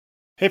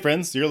Hey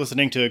friends, you're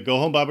listening to Go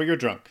Home Baba You're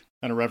Drunk,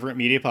 an Irreverent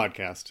Media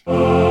podcast.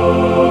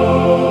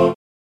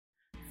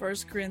 1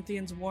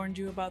 Corinthians warned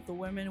you about the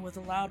women with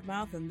a loud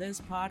mouth, and this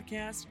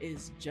podcast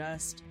is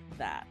just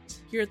that.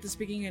 Here at the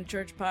Speaking in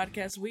Church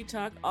podcast, we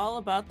talk all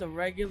about the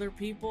regular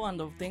people and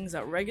the things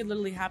that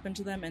regularly happen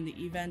to them in the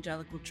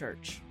evangelical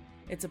church.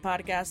 It's a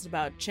podcast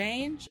about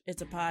change,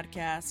 it's a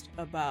podcast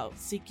about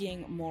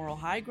seeking moral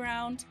high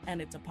ground,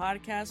 and it's a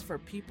podcast for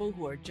people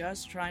who are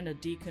just trying to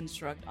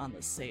deconstruct on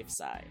the safe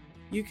side.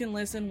 You can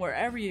listen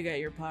wherever you get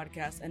your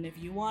podcast, and if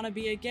you want to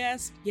be a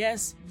guest,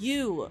 yes,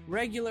 you,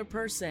 regular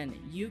person,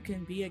 you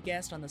can be a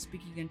guest on the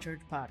Speaking in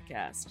Church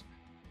podcast.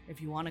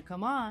 If you want to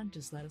come on,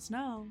 just let us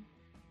know.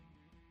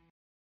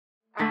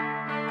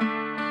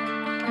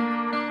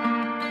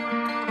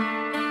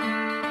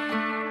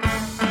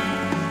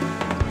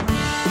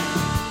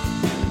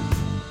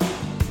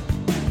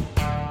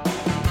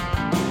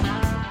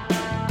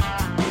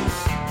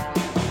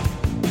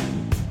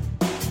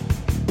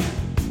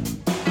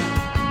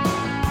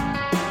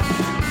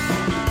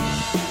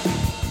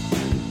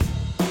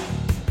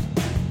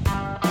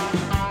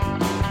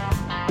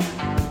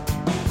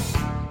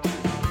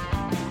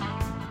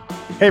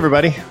 Hey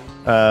everybody,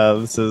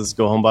 this is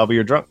Go Home Baba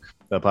You're Drunk,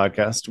 the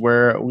podcast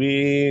where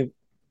we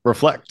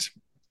reflect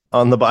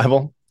on the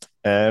Bible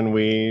and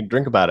we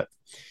drink about it.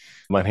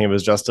 My name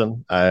is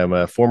Justin. I am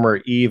a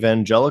former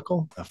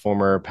evangelical, a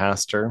former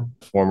pastor,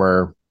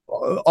 former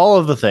all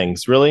of the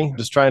things, really.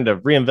 Just trying to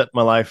reinvent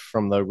my life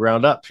from the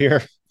ground up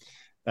here,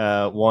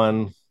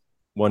 one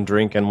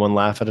drink and one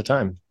laugh at a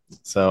time.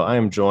 So I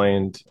am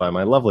joined by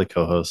my lovely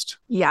co-host.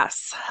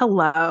 Yes.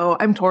 Hello.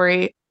 I'm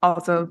Tori,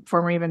 also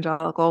former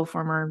evangelical,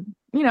 former,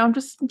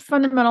 just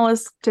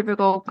fundamentalist,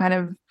 typical kind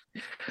of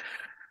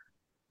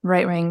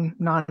right-wing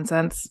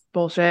nonsense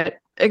bullshit.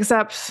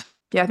 Except,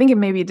 I think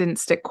it didn't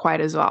stick quite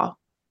as well.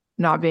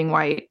 Not being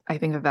white, I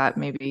think that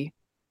maybe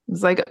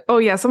it's like, oh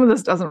yeah, some of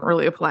this doesn't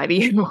really apply to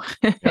you.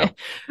 Yeah.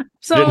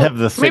 So didn't have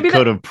the thick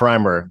coat of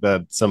primer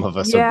that some of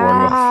us are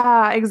born with.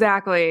 Yeah,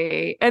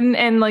 exactly.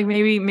 And like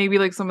maybe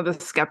like some of the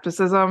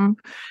skepticism.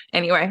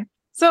 Anyway,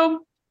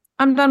 so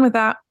I'm done with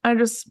that. I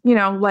just,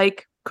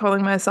 like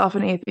calling myself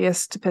an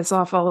atheist to piss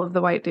off all of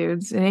the white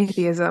dudes in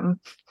atheism,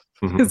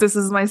 because this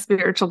is my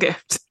spiritual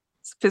gift.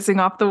 It's pissing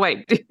off the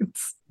white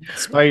dudes.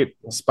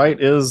 Spite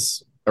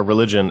is a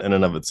religion in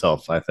and of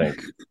itself, I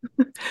think.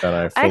 And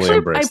I fully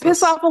embrace I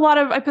piss off a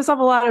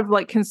lot of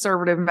like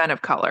conservative men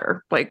of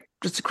color, like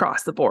just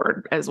across the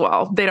board as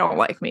well. They don't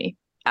like me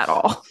at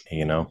all.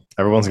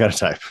 Everyone's got a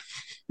type.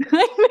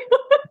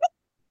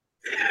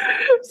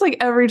 It's like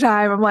every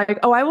time I'm like,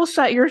 oh, I will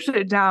shut your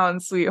shit down,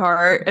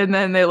 sweetheart. And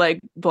then they like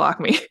block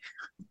me.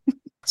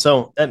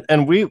 So,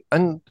 and we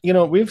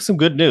have some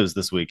good news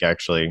this week,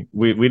 actually.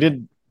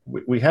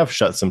 We have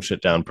shut some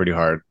shit down pretty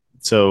hard.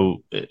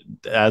 So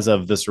as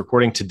of this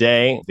recording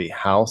today, the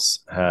House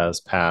has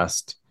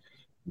passed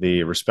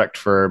the Respect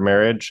for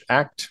Marriage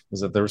Act.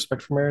 Is it the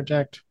Respect for Marriage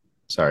Act?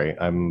 Sorry,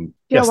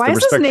 yes, why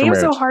is his name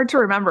so hard to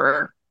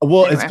remember?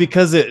 Well, anyway. It's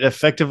because it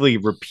effectively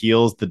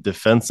repeals the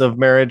Defense of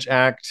Marriage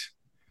Act,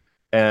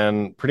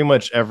 and pretty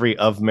much every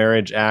of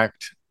marriage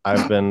act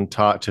I've been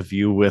taught to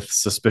view with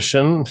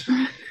suspicion.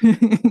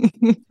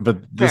 But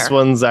this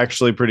one's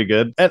actually pretty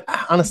good. And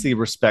honestly,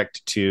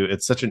 respect too.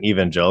 It's such an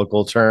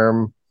evangelical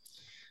term,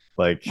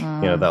 like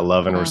that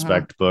Love and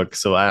Respect book.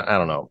 So I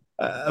don't know.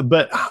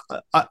 But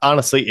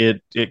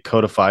honestly, it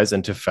codifies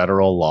into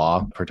federal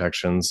law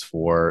protections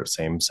for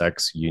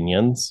same-sex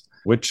unions,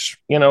 which,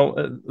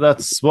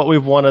 that's what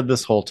we've wanted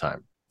this whole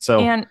time. So,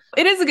 and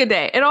it is a good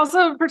day. It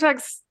also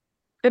protects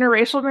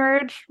interracial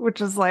marriage, which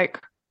is like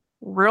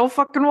real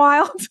fucking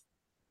wild.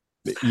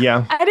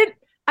 Yeah. I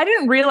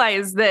didn't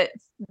realize that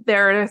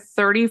there are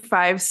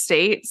 35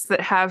 states that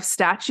have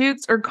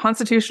statutes or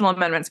constitutional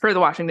amendments, per the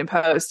Washington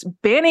Post,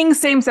 banning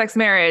same-sex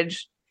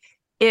marriage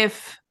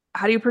if,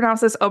 how do you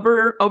pronounce this?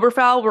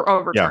 Oberfell were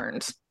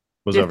overturned.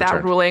 Yeah,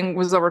 that ruling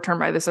was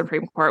overturned by the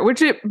Supreme Court,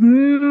 which it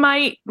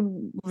might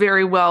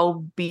very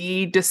well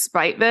be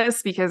despite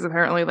this, because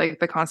apparently like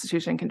the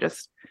Constitution can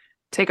just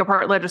take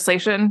apart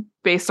legislation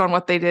based on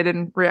what they did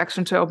in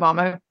reaction to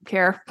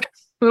Obamacare.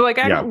 We're like,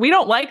 we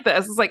don't like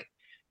this. It's like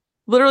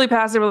literally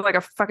passed it with like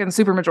a fucking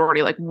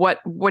supermajority. Like what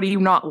do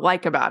you not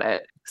like about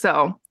it?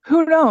 So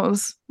who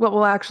knows what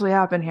will actually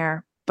happen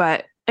here?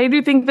 But I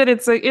do think that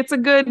it's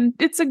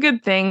a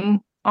good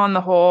thing. On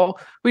the whole,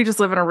 we just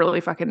live in a really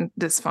fucking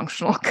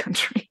dysfunctional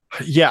country.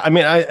 Yeah,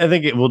 I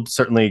think it will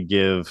certainly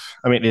give.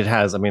 It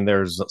has.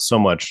 There's so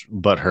much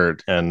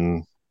butthurt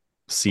and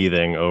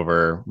seething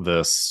over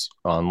this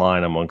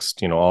online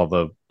amongst all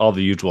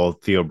the usual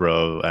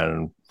Theobro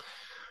and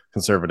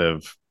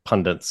conservative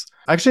pundits.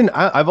 Actually,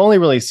 I've only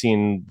really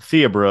seen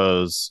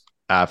Theobros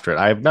after it.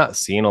 I have not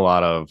seen a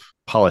lot of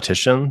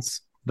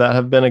politicians that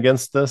have been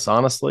against this,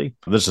 honestly.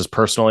 This is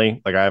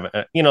personally, like I haven't,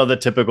 the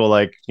typical,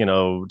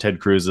 Ted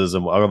Cruz's,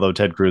 and although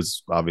Ted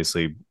Cruz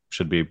obviously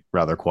should be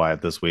rather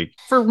quiet this week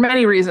for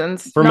many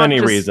reasons.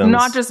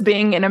 Not just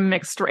being in a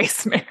mixed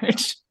race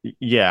marriage.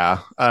 Yeah.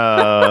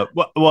 Well,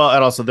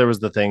 and also there was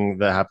the thing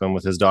that happened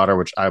with his daughter,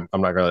 which I'm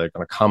not really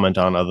going to comment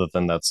on, other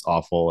than that's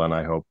awful, and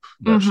I hope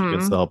that she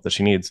gets the help that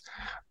she needs.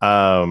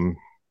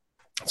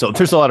 So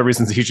there's a lot of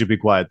reasons he should be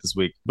quiet this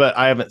week, but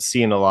I haven't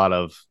seen a lot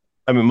of.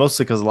 I mean,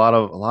 mostly because a lot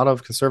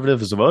of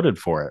conservatives voted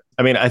for it.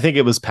 I mean, I think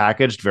it was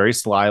packaged very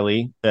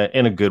slyly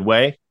in a good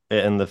way,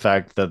 in the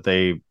fact that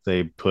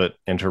they put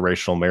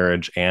interracial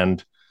marriage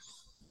and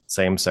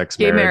same-sex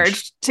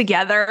marriage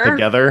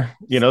together,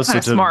 you know,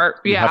 so smart.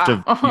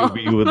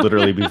 You would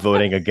literally be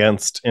voting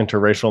against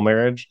interracial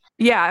marriage.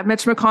 Yeah,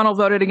 Mitch McConnell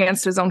voted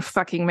against his own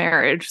fucking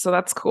marriage, so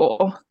that's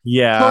cool.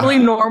 Yeah, totally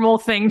normal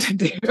thing to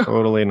do.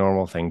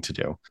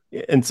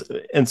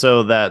 And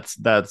so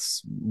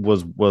that's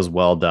was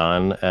well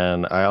done.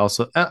 And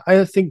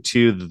I think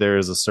too that there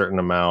is a certain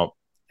amount.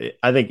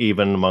 I think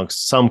even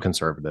amongst some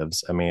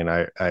conservatives, I mean,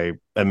 I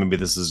maybe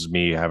this is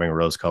me having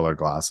rose-colored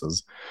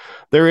glasses.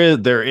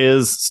 There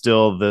is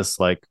still this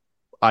like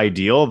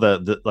ideal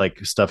that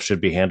like stuff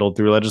should be handled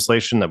through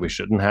legislation, that we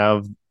shouldn't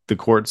have the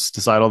courts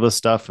decide all this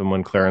stuff. And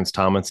when Clarence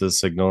Thomas is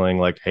signaling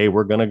like, hey,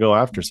 we're going to go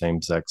after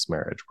same-sex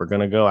marriage, we're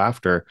going to go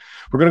after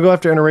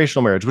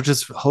interracial marriage, which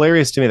is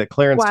hilarious to me that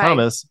Clarence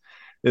Thomas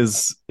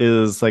is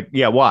like,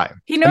 yeah, why?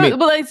 He knows,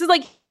 but it's just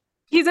like,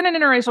 he's in an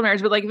interracial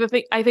marriage, but like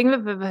I think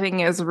that the thing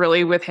is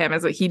really with him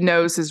is that he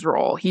knows his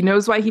role. He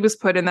knows why he was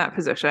put in that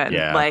position.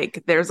 Yeah.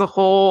 Like there's a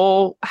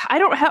whole, I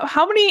don't have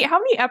how many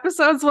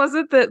episodes was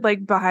it that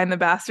like Behind the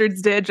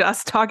Bastards did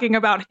just talking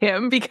about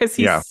him because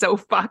he's so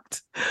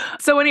fucked.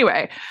 So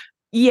anyway,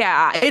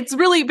 yeah, it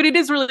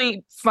is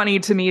really funny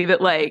to me that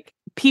like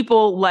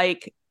people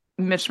like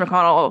Mitch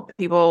McConnell,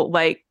 people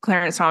like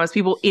Clarence Thomas,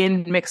 people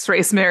in mixed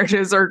race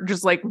marriages are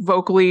just like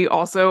vocally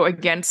also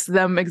against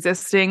them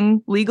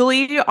existing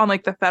legally on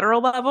like the federal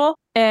level.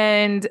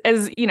 And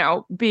as you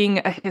know, being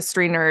a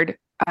history nerd,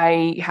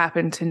 I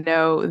happen to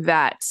know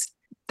that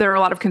there are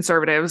a lot of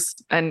conservatives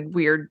and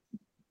weird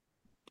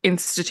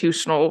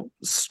institutional,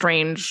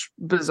 strange,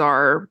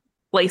 bizarre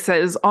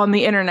places on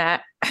the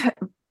internet,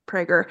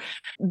 Prager,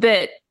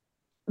 that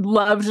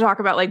love to talk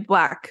about like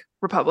Black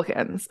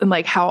Republicans and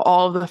like how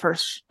all of the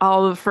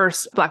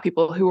first Black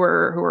people who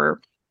were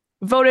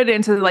voted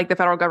into like the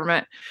federal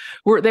government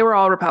were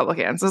all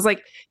Republicans. I was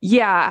like,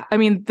 yeah, I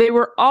mean, they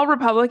were all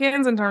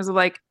Republicans in terms of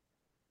like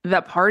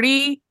the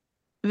party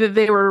that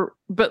they were,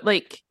 but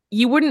like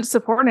you wouldn't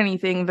support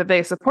anything that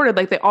they supported.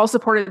 Like they all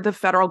supported the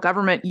federal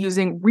government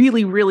using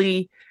really,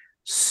 really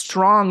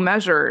strong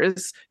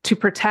measures to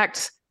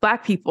protect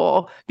Black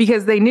people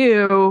because they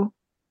knew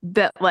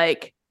that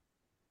like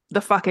the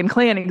fucking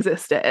Klan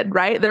existed,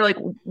 right? They're like,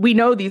 we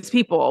know these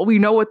people, we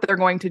know what they're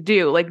going to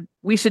do. Like,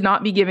 we should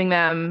not be giving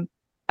them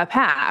a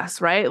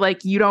pass, right?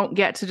 Like, you don't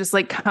get to just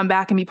like come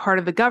back and be part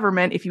of the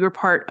government if you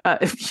were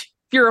if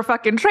you're a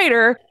fucking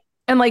traitor.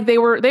 And like they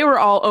were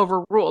all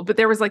overruled, but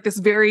there was like this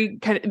very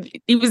kind of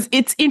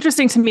it's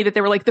interesting to me that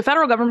they were like the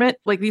federal government,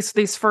 like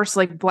these first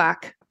like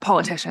Black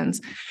politicians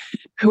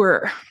who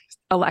were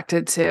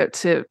elected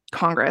to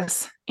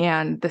Congress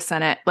and the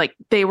Senate, like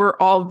they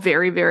were all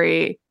very,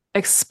 very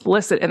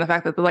explicit in the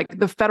fact that like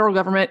the federal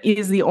government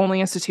is the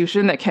only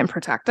institution that can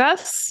protect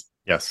us.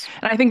 Yes.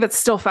 And I think that's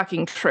still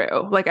fucking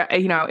true. Like,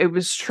 you know, it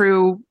was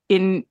true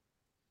in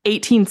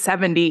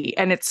 1870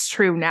 and it's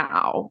true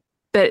now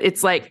that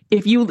it's like,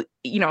 if you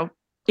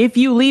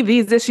leave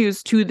these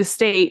issues to the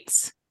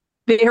states,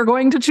 they are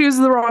going to choose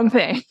the wrong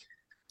thing.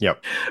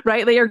 Yep.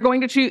 Right. They're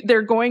going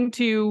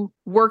to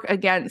work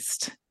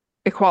against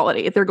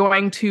equality. They're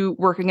going to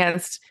work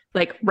against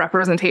like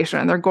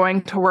representation. They're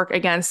going to work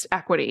against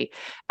equity.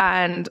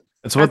 And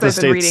it's what the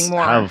states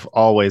have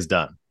always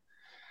done.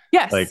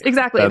 Yes, like,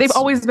 exactly. They've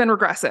always been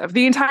regressive.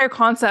 The entire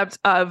concept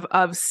of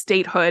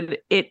statehood,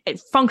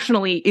 it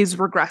functionally is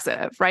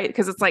regressive, right?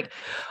 Because it's like,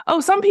 oh,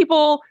 some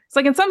people, it's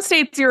like in some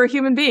states you're a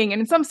human being, and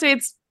in some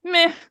states,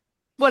 meh,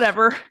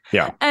 whatever.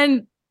 Yeah.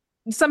 And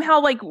somehow,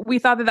 like, we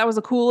thought that was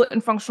a cool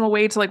and functional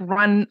way to like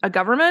run a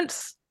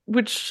government,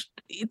 which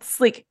it's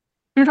like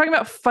you're talking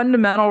about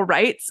fundamental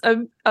rights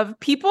of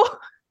people.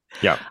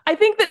 Yeah. I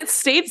think that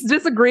states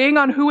disagreeing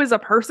on who is a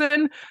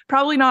person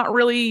probably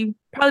isn't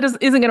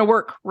going to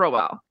work real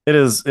well. It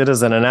is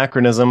an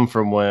anachronism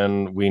from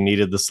when we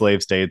needed the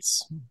slave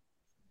states,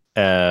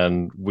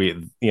 and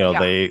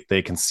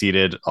they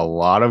conceded a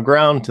lot of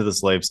ground to the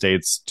slave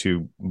states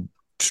to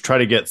try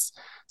to get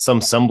some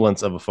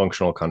semblance of a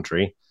functional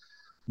country.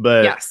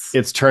 But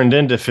it's turned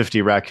into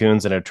 50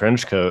 raccoons in a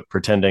trench coat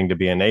pretending to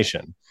be a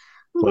nation.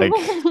 Like,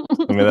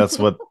 I mean, that's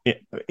what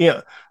it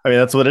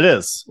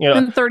is. You know,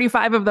 and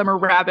 35 of them are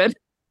rabid.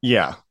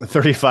 Yeah,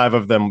 35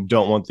 of them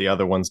don't want the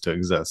other ones to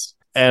exist,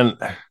 and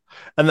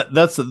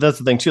that's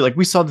the thing too. Like,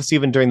 we saw this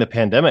even during the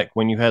pandemic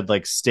when you had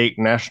like state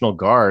national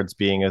guards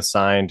being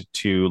assigned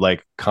to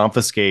like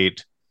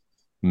confiscate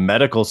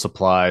medical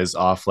supplies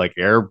off like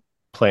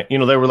airplane. You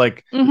know, they were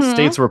like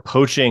states were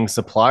poaching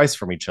supplies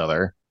from each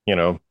other. You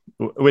know,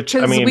 which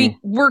I mean,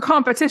 we're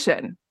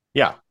competition.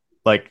 Yeah.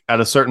 Like at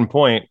a certain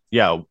point,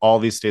 yeah, all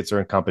these states are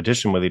in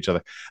competition with each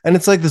other. And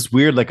it's like this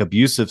weird, like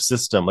abusive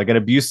system, like an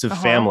abusive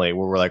family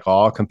where we're like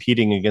all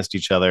competing against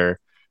each other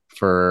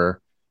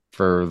for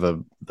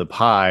the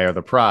pie or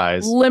the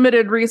prize.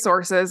 Limited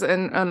resources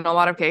in a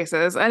lot of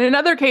cases. And in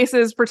other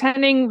cases,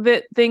 pretending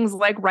that things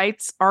like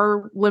rights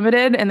are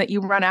limited and that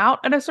you run out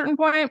at a certain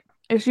point.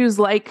 Issues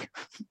like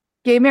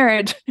gay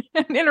marriage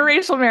and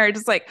interracial marriage.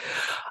 It's like,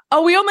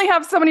 oh, we only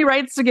have so many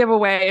rights to give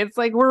away. It's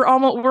like we're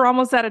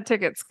almost out of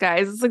tickets,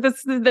 guys. It's like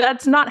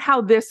that's not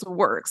how this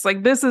works.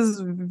 Like this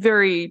is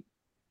very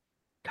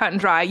cut and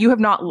dry. You have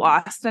not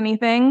lost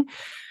anything.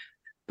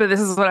 But this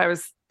is what I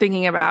was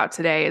thinking about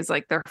today is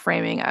like their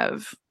framing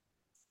of,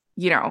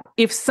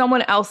 if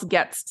someone else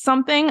gets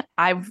something,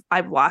 I've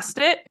lost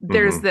it.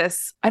 There's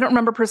this, I don't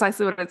remember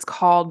precisely what it's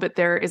called, but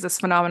there is this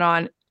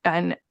phenomenon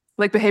in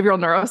like behavioral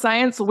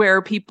neuroscience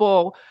where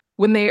people,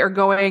 when they are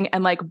going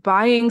and like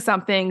buying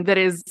something that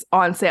is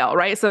on sale,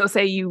 right? So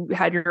say you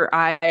had your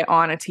eye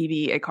on a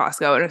TV at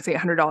Costco and it's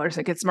 $100,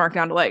 it gets marked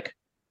down to like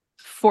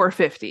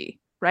 $450,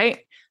 right?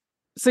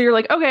 So you're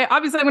like, okay,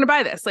 obviously I'm going to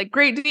buy this, like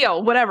great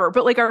deal, whatever.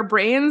 But like our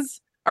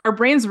brains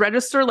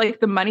register like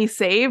the money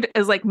saved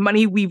as like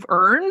money we've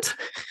earned.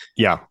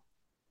 Yeah.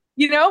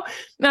 And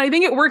I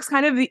think it works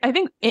kind of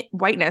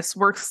whiteness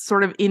works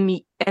sort of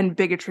and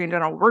bigotry in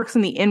general works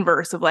in the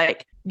inverse of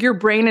like your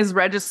brain is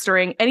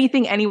registering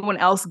anything anyone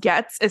else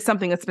gets as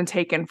something that's been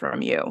taken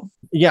from you.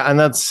 Yeah. And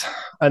that's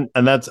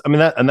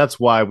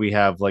why we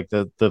have like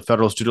the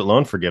federal student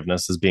loan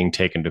forgiveness is being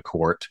taken to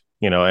court,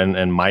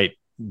 and might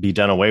be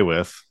done away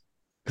with.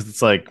 Because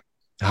it's like,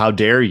 how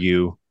dare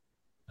you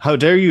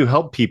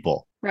help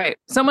people? Right.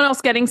 Someone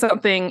else getting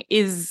something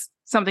is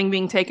something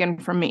being taken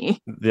from me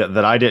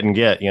that I didn't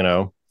get,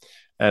 and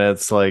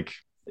it's like,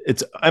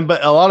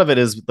 but a lot of it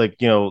is like,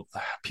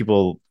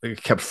 people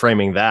kept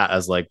framing that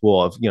as like,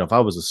 well, if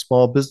I was a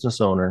small business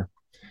owner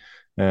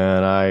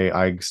and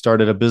I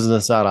started a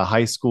business out of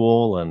high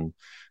school and,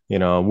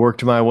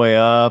 worked my way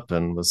up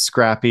and was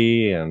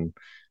scrappy. And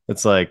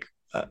it's like,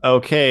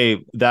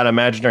 okay, that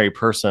imaginary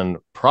person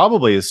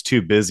probably is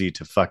too busy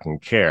to fucking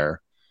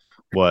care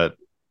what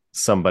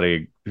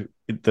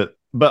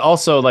but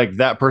also like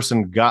that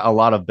person got a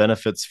lot of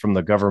benefits from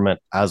the government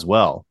as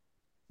well.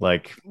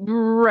 Like,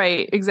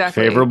 right,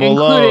 exactly. Favorable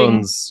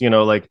loans,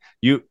 like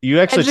you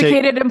actually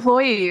educated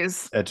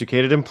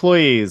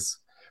employees,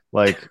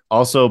 like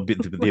also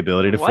the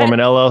ability to form an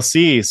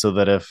LLC so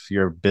that if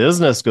your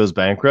business goes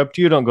bankrupt,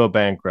 you don't go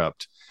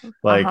bankrupt.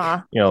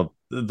 Like,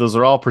 those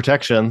are all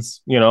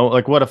protections,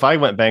 like what if I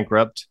went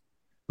bankrupt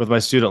with my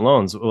student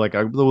loans? Like,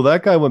 well,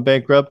 that guy went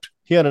bankrupt.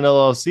 He had an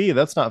LLC.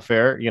 That's not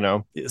fair,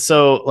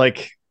 So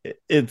like,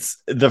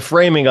 it's the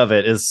framing of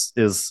it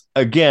is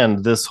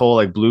again, this whole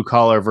like blue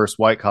collar versus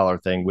white collar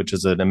thing, which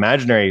is an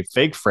imaginary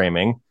fake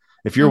framing.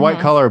 If you're white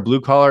collar or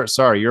blue collar,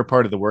 sorry, you're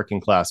part of the working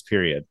class,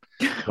 period.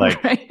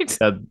 Like, right.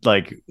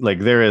 like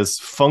there is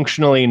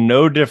functionally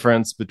no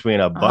difference between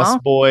a bus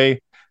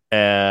boy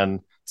and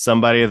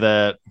somebody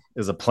that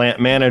is a plant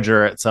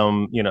manager at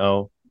some,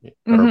 or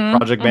a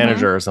project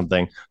manager or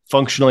something.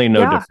 Functionally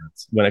no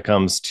difference when it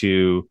comes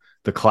to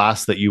the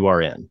class that you are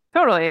in.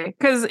 Totally.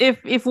 Because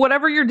if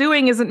whatever you're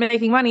doing isn't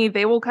making money,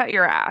 they will cut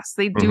your ass.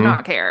 They do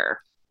not care.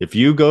 If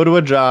you go to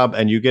a job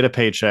and you get a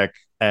paycheck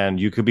and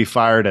you could be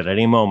fired at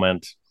any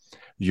moment,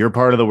 you're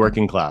part of the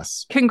working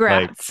class.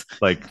 Congrats.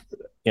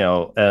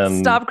 And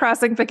stop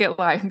crossing picket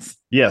lines.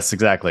 Yes,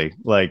 exactly.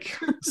 Like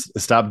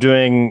stop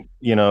doing,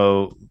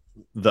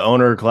 the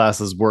owner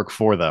classes work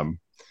for them.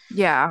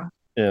 Yeah.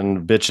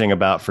 And bitching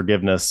about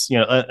forgiveness,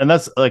 and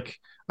that's like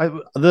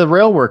the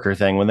rail worker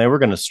thing when they were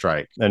going to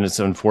strike. And it's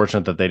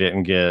unfortunate that they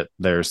didn't get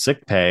their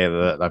sick pay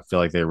that I feel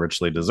like they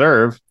richly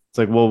deserve. It's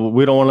like, well,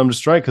 we don't want them to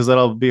strike because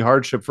that'll be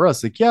hardship for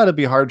us. Like, yeah, it'd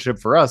be hardship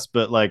for us,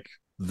 but like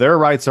their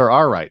rights are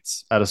our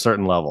rights at a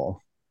certain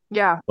level.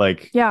 Yeah.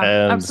 Like, yeah,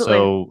 and absolutely.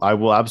 So I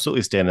will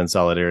absolutely stand in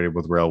solidarity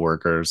with rail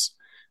workers,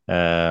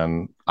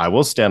 and I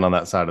will stand on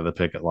that side of the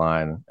picket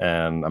line.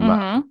 And I'm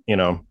not,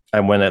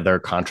 and when their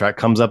contract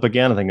comes up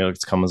again, I think it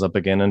comes up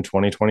again in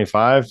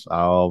 2025,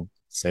 I'll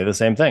say the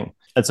same thing.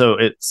 And so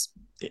it's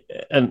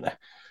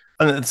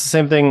the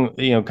same thing,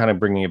 kind of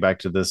bringing it back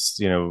to this,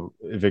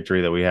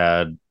 victory that we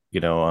had,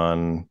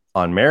 on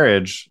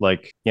marriage.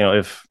 Like,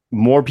 if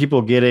more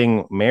people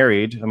getting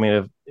married,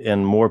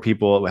 and more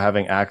people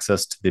having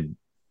access to the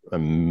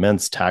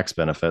immense tax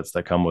benefits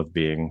that come with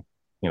being,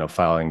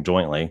 filing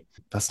jointly,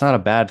 that's not a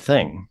bad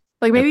thing.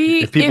 Like maybe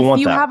if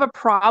you have a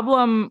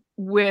problem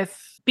with,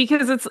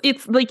 because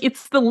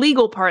it's the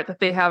legal part that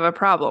they have a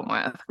problem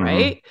with,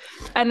 right?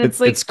 And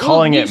it's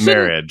calling it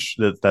marriage.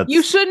 That's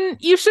you shouldn't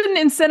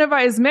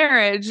incentivize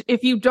marriage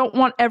if you don't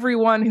want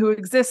everyone who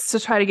exists to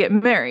try to get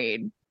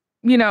married.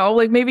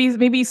 Like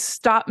maybe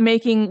stop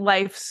making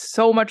life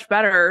so much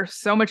better,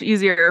 so much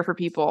easier for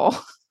people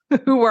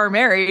who are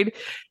married.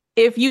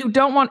 If you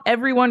don't want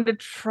everyone to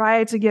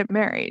try to get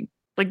married,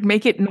 like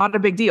make it not a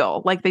big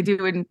deal, like they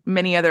do in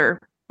many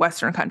other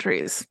Western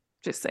countries.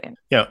 Just saying.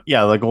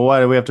 Yeah. Like, well,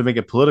 why do we have to make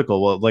it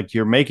political? Well, like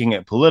you're making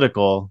it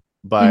political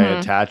by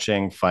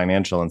attaching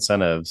financial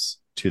incentives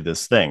to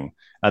this thing,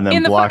 and then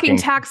in the blocking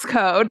fucking tax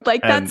code,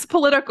 like that's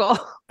political.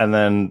 And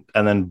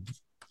then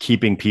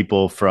keeping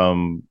people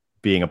from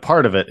being a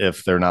part of it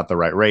if they're not the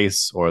right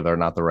race or they're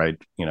not the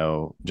right,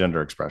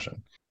 gender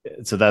expression.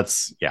 So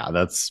that's.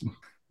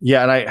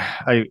 Yeah,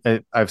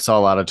 and I've saw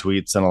a lot of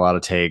tweets and a lot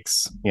of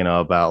takes,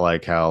 about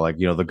like how like,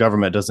 the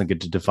government doesn't get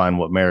to define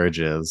what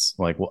marriage is.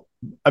 Like, well,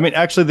 I mean,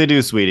 actually they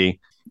do, sweetie,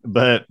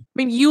 but I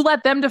mean, you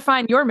let them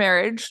define your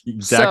marriage.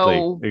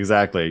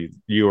 Exactly.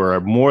 You are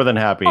more than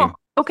happy. Oh,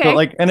 okay. But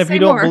like, and if you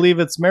don't believe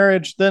it's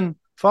marriage, then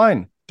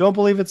fine. Don't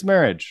believe it's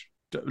marriage.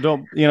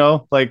 Don't,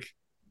 like,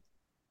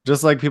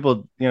 just like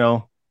people,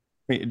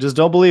 just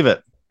don't believe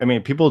it. I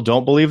mean, people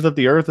don't believe that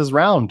the earth is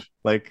round.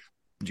 Like,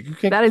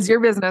 that is your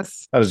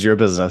business. That is your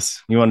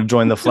business. You want to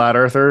join the flat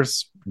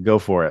earthers? Go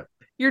for it.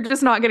 You're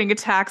just not getting a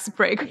tax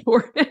break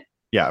for it.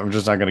 Yeah, I'm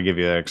just not going to give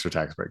you an extra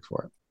tax break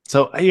for it.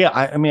 So yeah,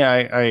 I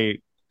mean,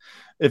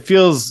 it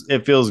feels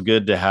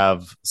good to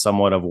have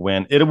somewhat of a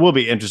win. It will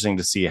be interesting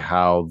to see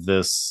how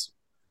this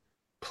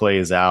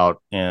plays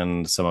out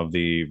in some of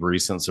the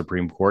recent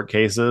Supreme Court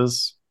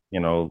cases.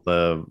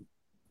 The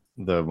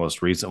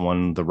most recent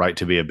one, the right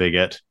to be a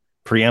bigot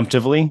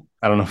preemptively.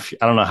 I don't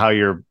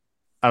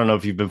know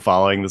if you've been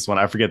following this one.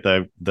 I forget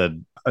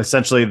the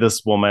essentially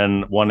this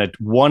woman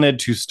wanted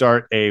to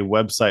start a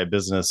website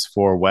business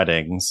for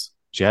weddings.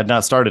 She had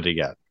not started it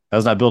yet.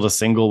 Has not built a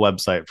single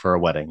website for a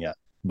wedding yet.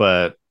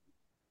 But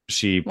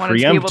she wanted to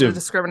be able to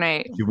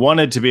discriminate. She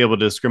wanted to be able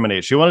to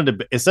discriminate. She wanted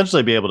to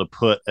essentially be able to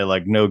put a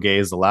like no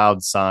gays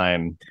allowed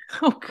sign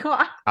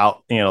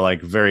out,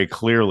 like very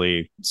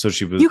clearly. So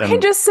she was. You can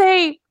just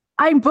say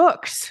I'm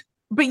booked.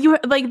 But you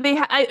like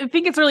I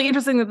think it's really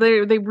interesting that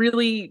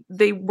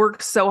they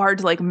worked so hard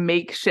to like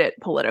make shit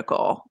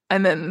political,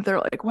 and then they're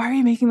like, "Why are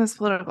you making this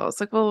political?" It's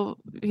like, well,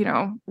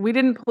 we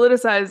didn't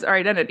politicize our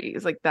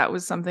identities. Like that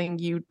was something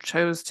you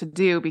chose to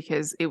do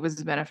because it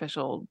was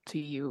beneficial to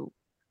you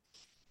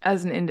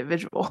as an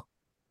individual.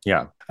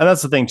 Yeah, and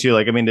that's the thing too.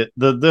 Like, I mean,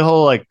 the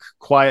whole like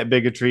quiet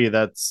bigotry,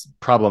 that's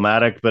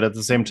problematic. But at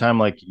the same time,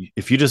 like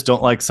if you just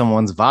don't like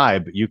someone's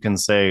vibe, you can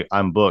say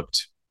I'm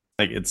booked.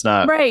 Like it's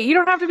not right. You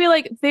don't have to be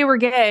like they were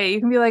gay. You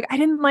can be like, I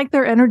didn't like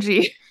their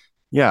energy.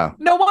 Yeah.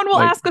 No one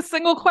will ask a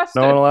single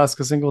question. No one will ask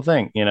a single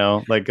thing.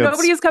 Like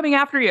nobody is coming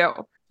after you.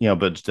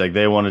 But like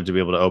they wanted to be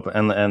able to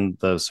open, and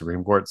the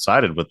Supreme Court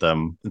sided with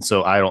them. And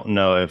so I don't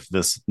know if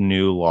this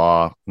new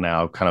law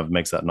now kind of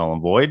makes that null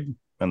and void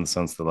in the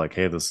sense that like,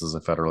 hey, this is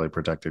a federally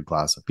protected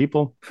class of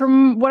people.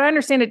 From what I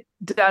understand, it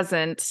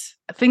doesn't.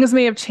 Things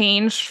may have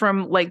changed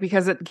from like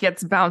because it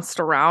gets bounced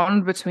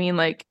around between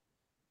like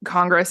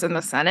Congress and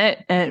the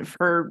Senate and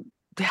for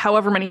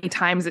however many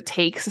times it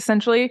takes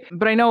essentially.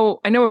 But I know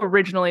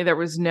originally it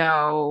was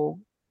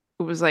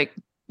like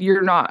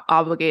you're not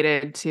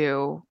obligated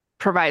to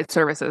provide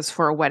services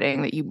for a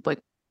wedding that you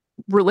like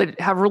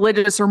have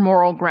religious or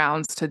moral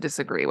grounds to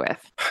disagree with.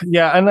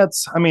 Yeah, and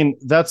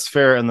that's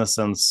fair in the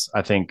sense,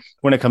 I think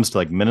when it comes to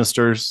like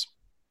ministers,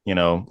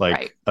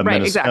 like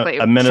exactly.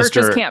 A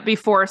minister churches can't be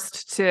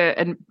forced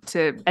to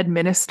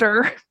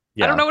administer.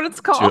 Yeah, I don't know what it's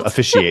called. To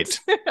officiate.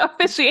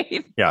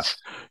 Officiate. Yeah.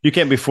 You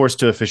can't be forced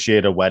to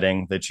officiate a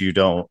wedding that you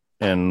don't,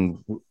 and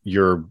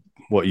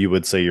what you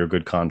would say your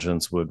good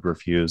conscience would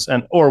refuse,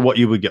 or what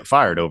you would get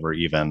fired over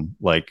even.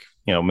 Like,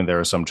 I mean,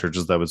 there are some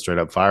churches that would straight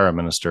up fire a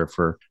minister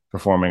for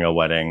performing a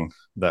wedding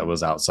that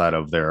was outside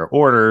of their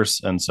orders.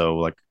 And so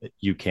like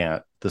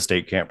the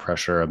state can't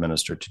pressure a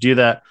minister to do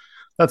that.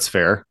 That's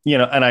fair.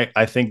 And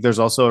I think there's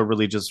also a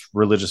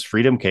religious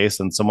freedom case,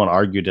 and someone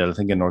argued it, I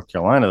think in North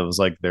Carolina, it was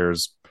like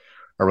there's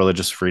a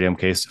religious freedom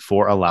case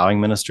for allowing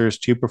ministers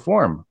to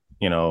perform,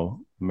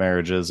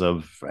 marriages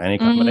of any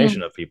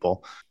combination of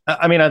people.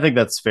 I mean, I think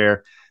that's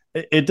fair.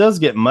 It does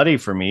get muddy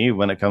for me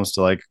when it comes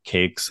to like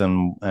cakes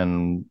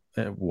and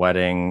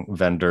wedding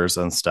vendors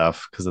and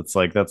stuff. Cause it's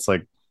like, that's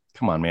like,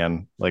 come on,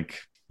 man. Like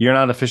you're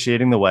not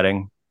officiating the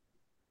wedding.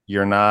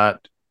 You're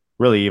not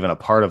really even a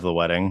part of the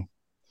wedding.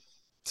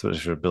 So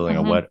if you're building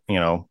a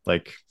wedding,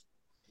 like.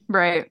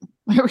 Right.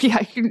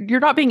 Yeah. You're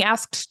not being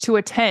asked to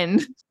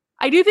attend.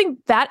 I do think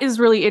that is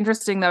really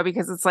interesting though,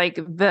 because it's like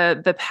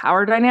the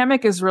power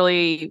dynamic is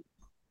really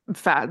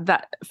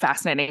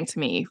fascinating to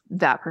me,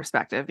 that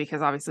perspective,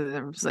 because obviously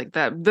there was like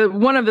the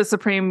one of the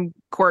Supreme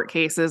Court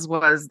cases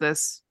was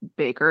this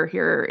baker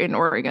here in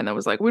Oregon that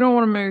was like, we don't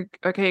want to make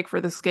a cake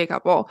for this gay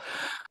couple.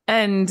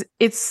 And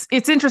it's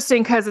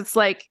interesting because it's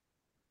like,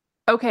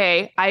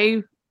 okay,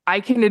 I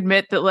can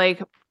admit that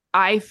like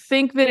I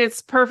think that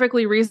it's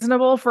perfectly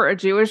reasonable for a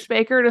Jewish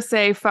baker to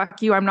say,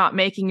 fuck you, I'm not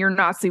making your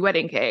Nazi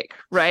wedding cake,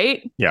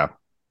 right? Yeah.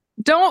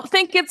 Don't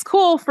think it's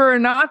cool for a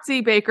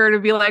Nazi baker to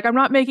be like, I'm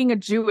not making a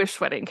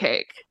Jewish wedding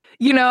cake,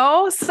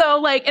 So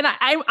like, and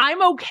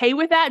I'm okay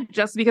with that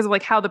just because of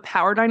like how the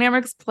power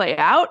dynamics play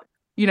out.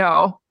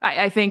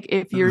 I think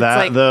if you're that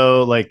like,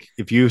 though, like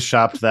if you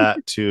shopped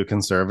that to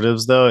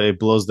conservatives though, it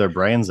blows their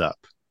brains up.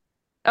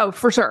 Oh,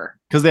 for sure.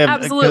 Because they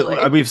have,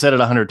 absolutely. We've said it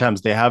 100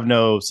 times. They have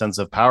no sense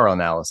of power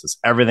analysis.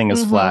 Everything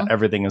is flat.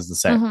 Everything is the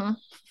same.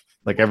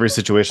 Like every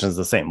situation is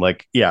the same.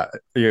 Like, yeah.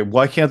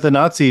 Why can't the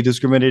Nazi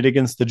discriminate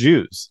against the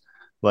Jews?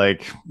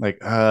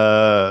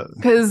 Because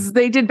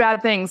they did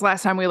bad things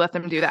last time we let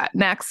them do that.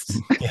 Next.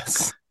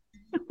 Yes.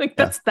 Like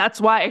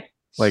that's why.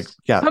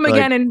 Come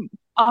again in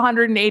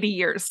 180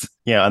 years.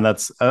 Yeah, and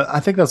that's I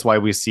think that's why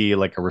we see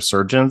like a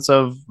resurgence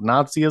of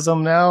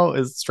Nazism now.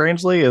 Is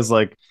strangely is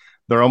like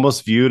they're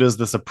almost viewed as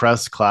this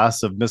oppressed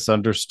class of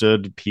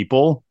misunderstood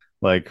people.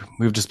 Like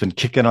we've just been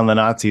kicking on the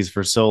Nazis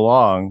for so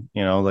long,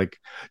 like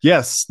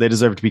yes, they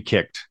deserve to be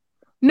kicked.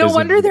 No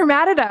wonder they're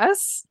mad at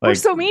us. We're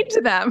so mean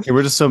to them.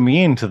 We're just so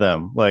mean to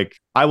them. Like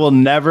I will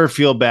never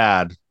feel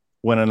bad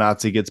when a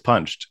Nazi gets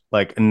punched.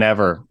 Like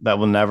never. I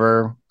will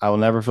never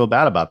feel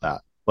bad about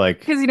that. Like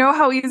because you know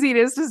how easy it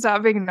is to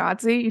stop being a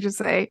Nazi. You just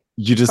say,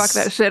 fuck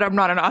that shit. I'm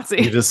not a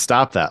Nazi. You just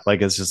stop that.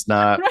 Like it's just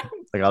not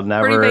like I'll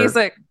never. Pretty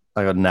basic.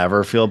 Like I'll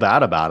never feel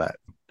bad about it.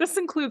 This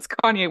includes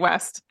Kanye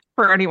West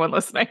for anyone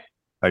listening.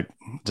 Like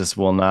just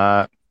will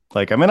not.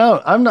 Like, I mean,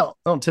 I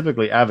don't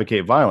typically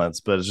advocate violence,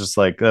 but it's just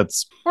like we're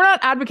not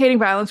advocating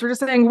violence. We're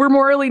just saying we're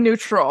morally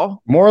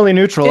neutral. Morally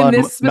neutral in on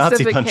this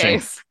specific Nazi punching.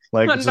 Case.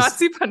 Like on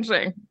Nazi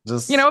punching.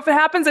 Just if it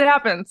happens, it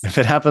happens. If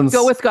it happens,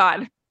 go with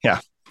God. Yeah.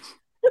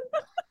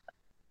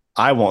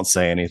 I won't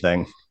say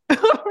anything.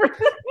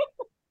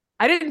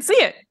 I didn't see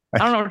it. I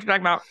don't know what you're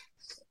talking about.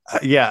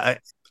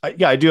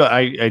 I do.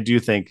 I do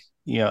think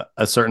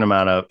a certain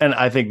amount of, and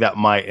I think that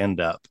might end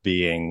up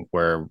being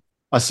where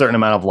a certain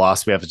amount of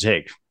loss we have to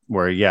take.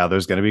 Where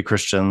there's going to be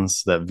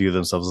Christians that view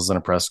themselves as an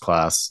oppressed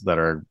class that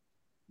are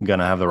going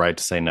to have the right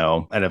to say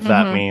no, and if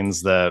that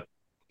means that,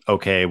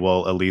 okay,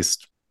 well, at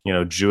least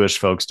Jewish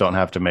folks don't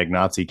have to make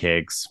Nazi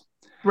cakes,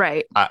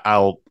 right?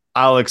 I'll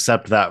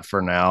accept that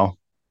for now.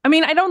 I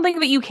mean, I don't think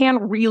that you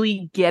can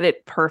really get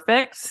it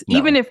perfect,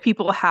 even if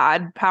people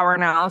had power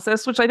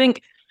analysis, which I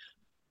think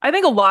a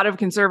lot of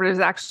conservatives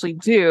actually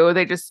do.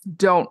 They just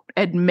don't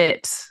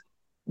admit,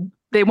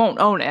 they won't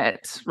own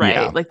it, right?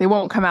 Yeah. Like they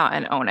won't come out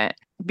and own it.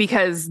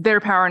 Because their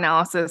power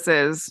analysis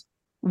is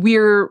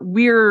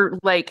we're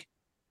like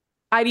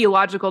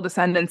ideological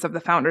descendants of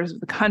the founders of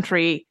the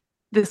country.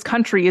 This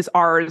country is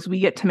ours. We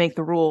get to make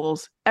the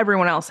rules.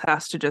 Everyone else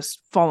has to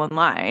just fall in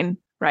line,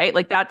 right?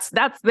 Like that's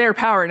their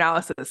power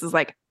analysis is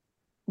like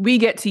we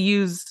get to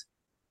use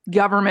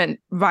government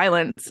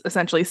violence,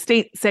 essentially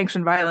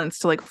state-sanctioned violence,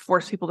 to like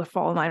force people to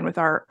fall in line with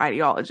our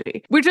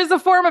ideology, which is a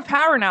form of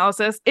power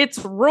analysis. It's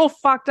real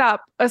fucked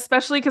up,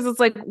 especially because it's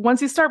like once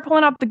you start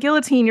pulling out the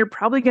guillotine, you're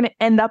probably going to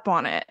end up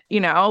on it.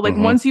 Like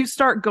once you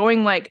start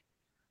going like,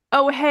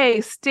 oh,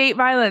 hey, state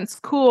violence,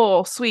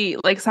 cool,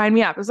 sweet, like sign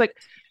me up. It's like,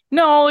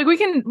 no, like we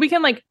can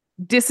like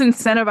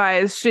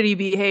disincentivize shitty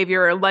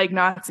behavior like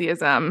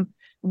Nazism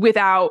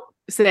without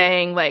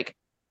saying like,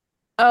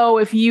 oh,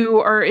 if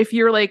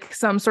you're like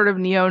some sort of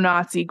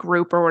neo-Nazi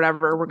group or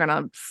whatever, we're going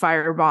to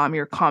firebomb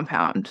your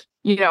compound.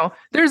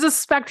 There's a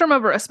spectrum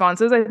of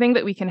responses I think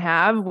that we can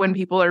have when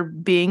people are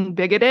being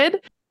bigoted.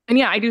 And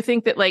I do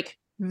think that like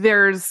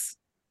there's,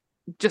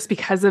 just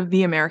because of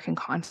the American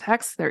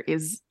context, there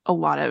is a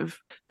lot of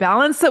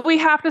balance that we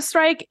have to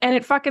strike, and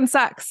it fucking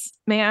sucks,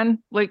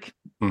 man. Like,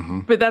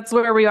 but that's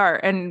where we are.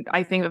 And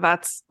I think that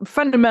that's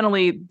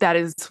fundamentally, that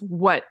is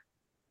what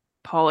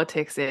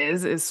politics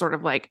is sort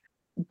of like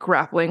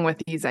grappling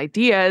with these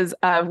ideas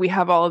of we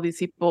have all of these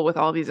people with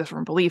all of these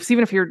different beliefs,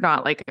 even if you're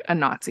not like a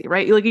Nazi,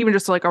 right? Like even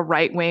just like a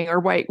right wing or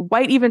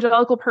white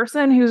evangelical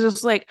person who's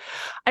just like,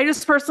 I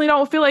just personally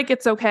don't feel like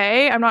it's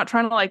okay. I'm not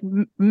trying to like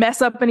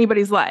mess up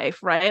anybody's life,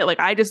 right? Like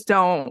I just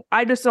don't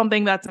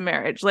think that's a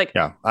marriage. Like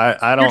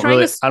I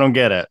don't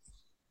get it.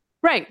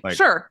 Right. Like,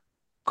 sure.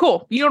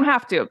 Cool. You don't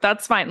have to.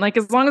 That's fine. Like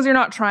as long as you're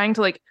not trying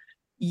to like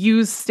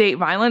use state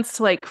violence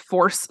to like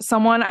force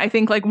someone, I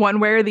think like one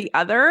way or the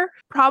other,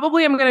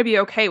 probably I'm going to be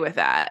okay with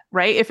that,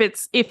 right?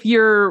 If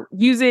you're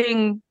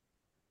using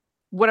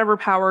whatever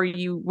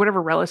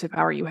relative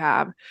power you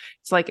have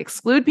to like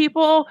exclude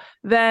people,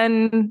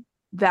 then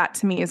that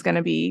to me is going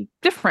to be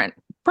different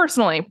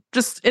personally.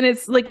 Just, and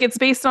it's like, it's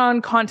based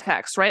on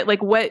context, right?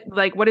 Like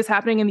what is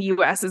happening in the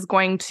US is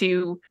going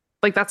to,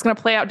 like, that's going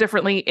to play out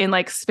differently in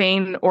like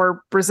Spain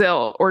or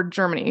Brazil or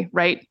Germany,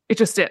 right? It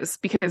just is,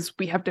 because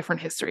we have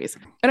different histories.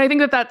 And I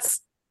think that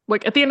that's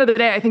like, at the end of the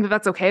day, I think that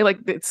that's okay. Like,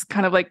 it's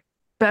kind of like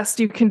best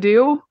you can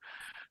do,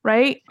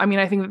 right? I mean,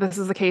 I think that this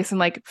is the case in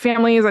like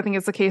families. I think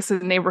it's the case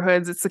in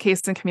neighborhoods. It's the case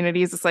in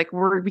communities. It's like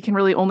we can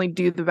really only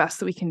do the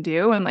best that we can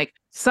do. And like,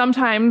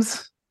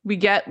 sometimes we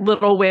get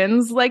little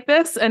wins like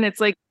this, and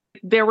it's like,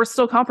 there were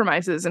still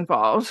compromises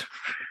involved,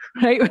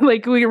 right?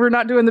 Like we were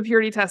not doing the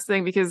purity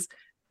testing because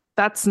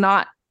that's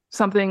not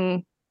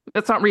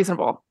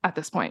reasonable at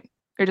this point.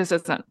 It just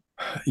isn't.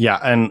 Yeah.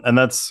 And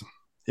that's,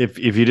 if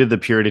you did the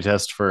purity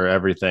test for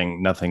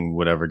everything, nothing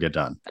would ever get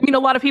done. I mean, a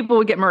lot of people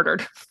would get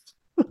murdered.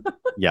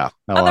 Yeah.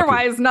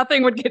 Otherwise,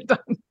 nothing would get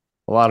done.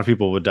 A lot of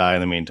people would die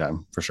in the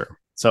meantime, for sure.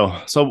 So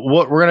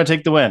what we're going to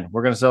take the win.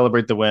 We're going to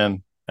celebrate the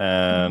win,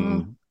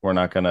 and we're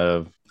not going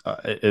to,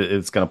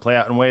 it's going to play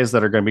out in ways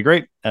that are going to be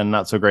great and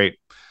not so great.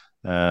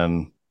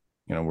 And,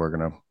 we're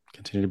going to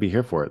continue to be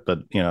here for it. But,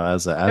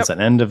 as an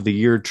end of the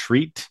year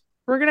treat,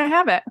 we're going to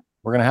have it.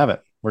 We're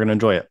going to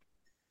enjoy it.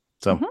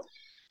 So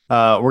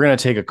we're going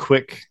to take a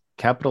quick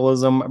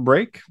capitalism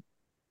break.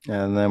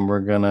 And then we're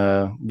going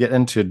to get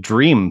into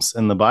dreams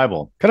in the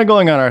Bible. Kind of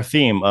going on our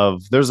theme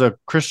of there's a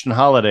Christian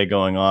holiday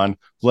going on.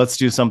 Let's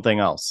do something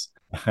else.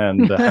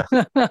 And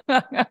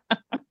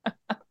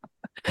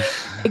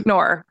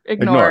Ignore.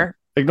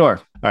 All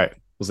right.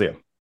 We'll see you.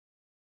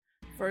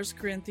 1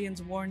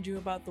 Corinthians warned you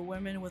about the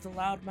women with a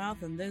loud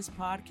mouth, and this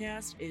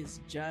podcast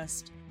is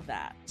just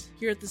that.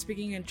 Here at the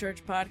Speaking in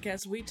Church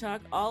podcast, we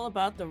talk all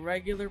about the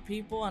regular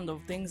people and the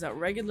things that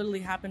regularly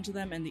happen to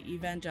them in the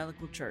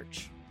evangelical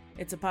church.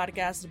 It's a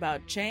podcast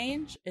about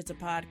change, it's a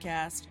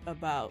podcast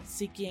about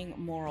seeking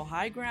moral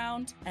high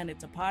ground, and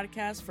it's a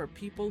podcast for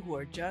people who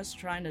are just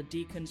trying to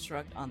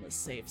deconstruct on the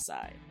safe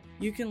side.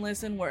 You can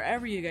listen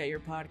wherever you get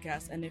your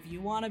podcast, and if you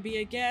want to be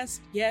a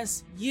guest,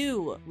 yes,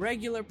 you,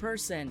 regular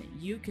person,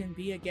 you can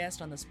be a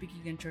guest on the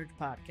Speaking in Church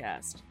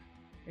podcast.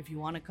 If you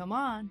want to come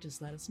on,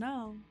 just let us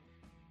know.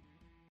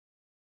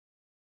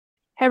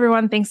 Hey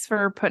everyone, thanks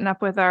for putting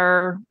up with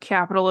our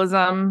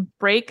capitalism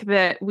break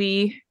that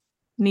we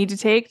need to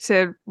take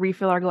to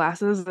refill our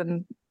glasses,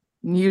 and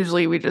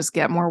usually we just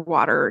get more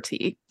water or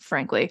tea,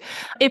 frankly.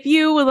 If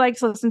you would like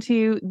to listen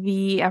to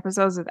the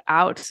episodes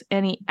without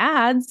any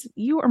ads,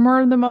 you are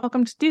more than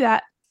welcome to do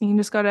that. You can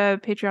just go to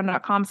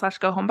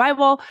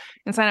patreon.com/GoHomeBible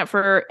and sign up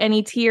for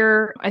any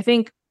tier. I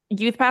think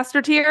youth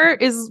pastor tier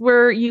is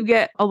where you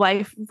get a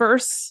life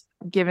verse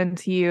given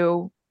to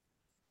you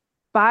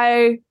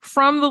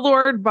from the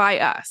Lord by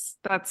us.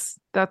 That's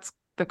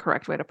the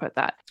correct way to put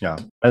that. Yeah.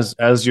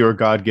 As your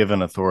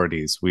God-given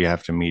authorities, we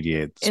have to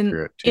mediate the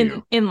Spirit to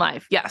you. In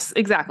life. Yes,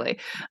 exactly.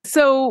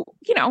 So,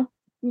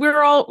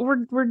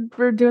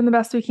 we're doing the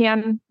best we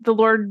can. The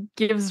Lord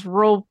gives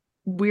real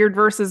weird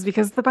verses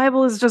because the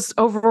Bible is just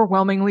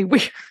overwhelmingly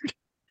weird.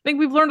 I think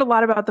we've learned a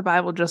lot about the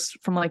Bible just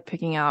from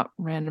picking out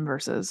random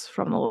verses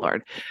from the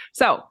Lord.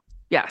 So,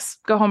 yes,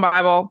 Go Home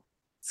Bible.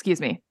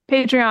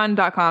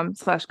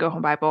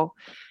 Patreon.com/GoHomeBible.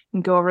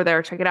 And go over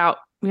there, check it out.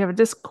 We have a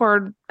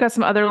Discord, got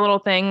some other little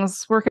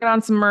things, working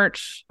on some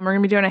merch. We're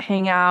going to be doing a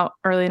hangout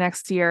early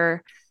next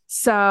year.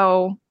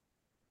 So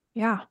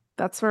yeah,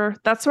 that's where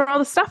all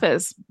the stuff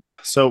is.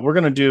 So we're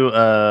going to do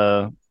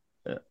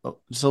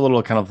just a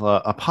little kind of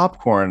a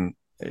popcorn,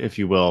 if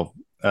you will,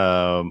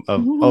 of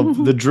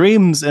the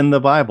dreams in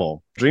the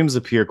Bible. Dreams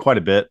appear quite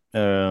a bit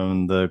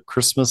in the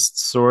Christmas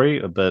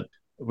story, but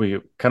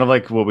we kind of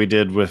like what we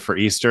did for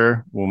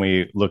Easter when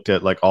we looked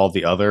at all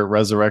the other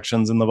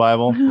resurrections in the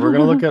Bible. We're going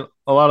to look at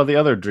a lot of the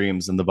other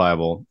dreams in the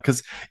Bible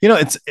because,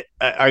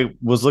 I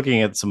was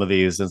looking at some of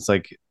these. And it's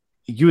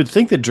you would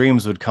think that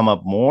dreams would come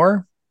up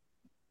more,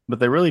 but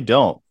they really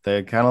don't.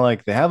 They kind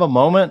of they have a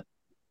moment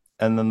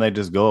and then they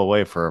just go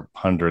away for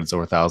hundreds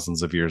or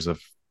thousands of years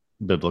of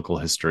biblical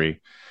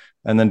history.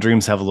 And then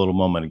dreams have a little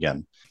moment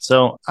again.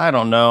 So I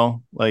don't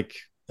know,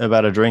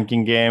 about a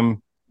drinking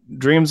game.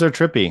 Dreams are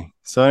trippy.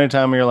 So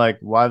anytime you're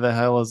why the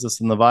hell is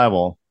this in the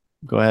Bible?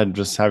 Go ahead and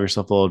just have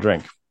yourself a little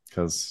drink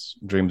because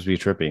dreams be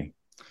trippy.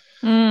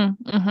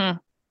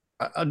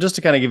 Just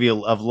to kind of give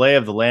you a lay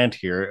of the land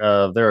here,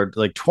 there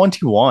are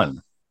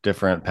 21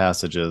 different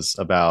passages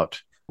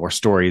about or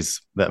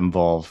stories that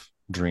involve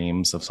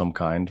dreams of some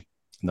kind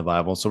in the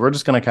Bible. So we're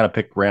just going to kind of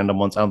pick random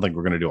ones. I don't think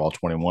we're going to do all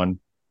 21.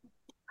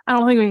 I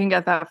don't think we can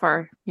get that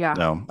far. Yeah.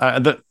 No,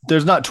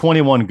 there's not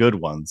 21 good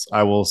ones,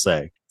 I will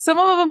say. Some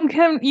of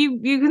them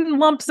you can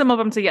lump some of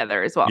them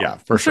together as well. Yeah,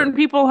 for sure. Certain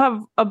people have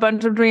a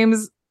bunch of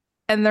dreams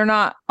and they're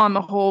not on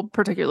the whole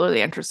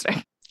particularly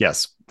interesting.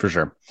 Yes, for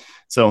sure.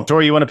 So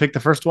Tori, you want to pick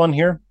the first one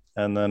here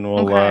and then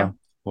we'll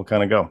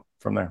kind of go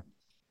from there.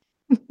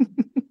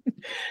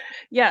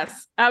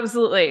 Yes,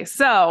 absolutely.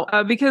 So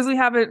because we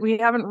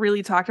haven't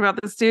really talked about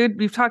this dude,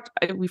 we've talked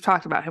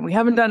about him. We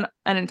haven't done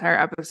an entire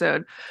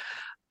episode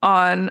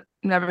on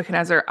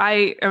Nebuchadnezzar.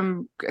 I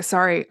am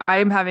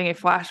having a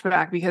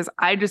flashback because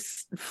I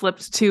just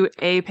flipped to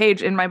a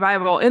page in my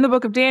Bible in the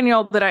book of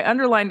Daniel that I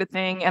underlined a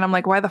thing and I'm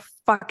like, why the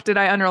fuck did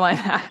I underline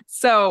that?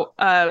 So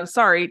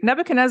sorry,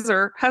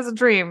 Nebuchadnezzar has a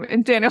dream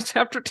in Daniel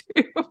chapter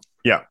 2.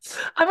 Yeah.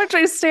 I'm gonna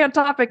try to stay on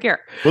topic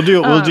here. We'll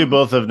do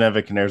both of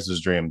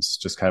Nebuchadnezzar's dreams,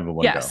 just kind of a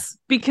one go. Yes,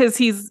 because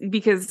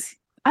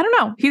I don't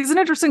know, he's an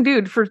interesting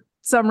dude for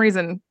some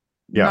reason.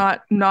 Yeah.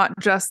 Not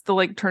just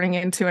the turning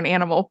into an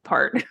animal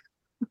part.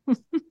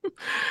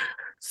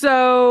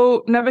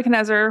 So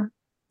Nebuchadnezzar,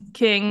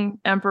 king,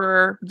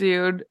 emperor,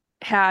 dude,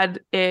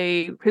 had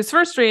his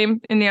first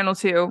dream in Daniel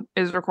 2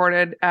 is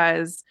recorded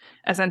as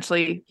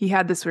essentially he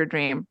had this weird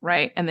dream,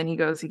 right? And then he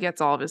gets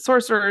all of his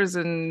sorcerers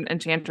and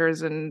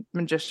enchanters and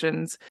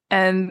magicians,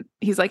 and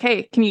he's like,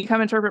 hey, can you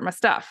come interpret my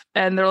stuff?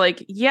 And they're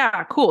like,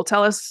 yeah, cool.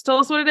 Tell us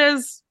what it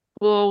is.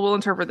 We'll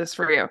interpret this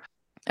for you.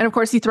 And of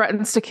course he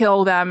threatens to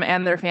kill them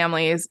and their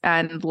families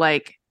and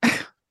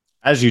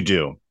as you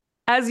do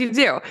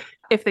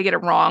if they get it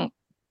wrong.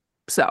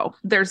 So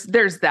there's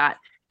that.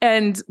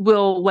 And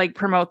we'll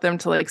promote them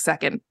to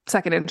second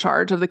in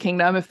charge of the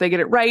kingdom if they get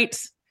it right.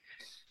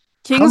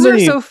 Kings are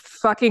so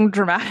fucking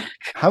dramatic.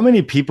 How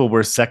many people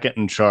were second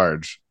in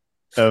charge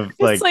of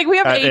it's we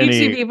have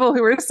 82 people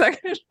who were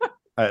second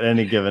at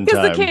any given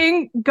time? Because the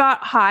king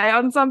got high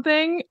on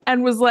something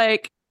and was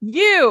like,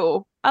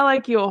 I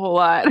like you a whole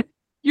lot.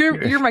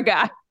 You're my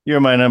guy. You're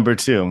my number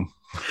 2.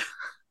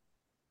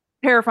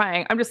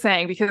 Terrifying. I'm just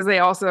saying, because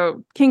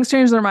kings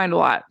change their mind a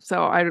lot.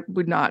 So I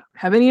would not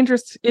have any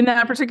interest in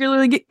that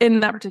particular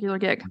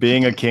gig.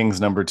 Being a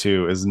king's number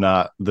 2 is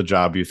not the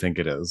job you think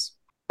it is.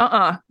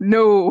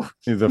 No.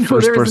 You're the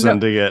first person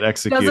to get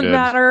executed. Doesn't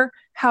matter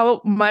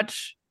how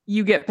much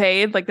you get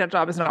paid, like that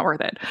job is not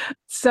worth it.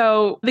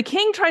 So the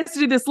king tries to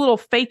do this little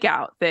fake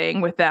out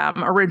thing with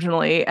them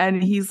originally.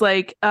 And he's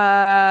like,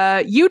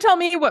 you tell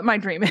me what my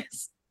dream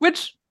is,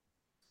 which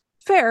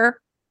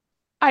fair,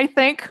 I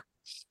think.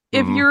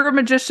 If you're a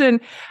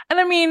magician, and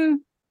I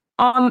mean,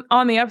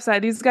 on the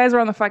upside, these guys are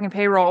on the fucking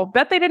payroll.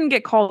 Bet they didn't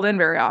get called in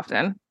very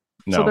often.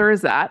 No. So there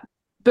is that.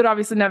 But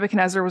obviously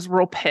Nebuchadnezzar was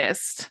real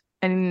pissed.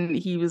 And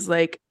he was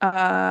like,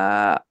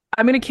 I'm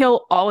going to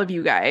kill all of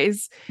you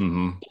guys.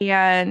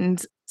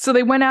 And so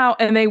they went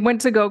out and they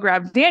went to go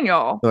grab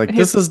Daniel. They're like,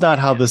 this is not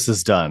how this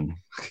is done,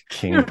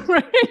 king.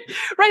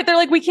 Right. They're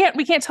like, we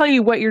can't tell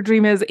you what your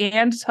dream is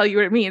and tell you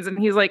what it means. And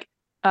he's like,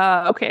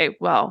 okay,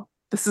 well,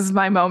 this is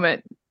my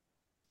moment.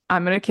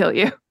 I'm going to kill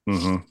you.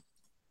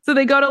 So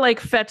they go to like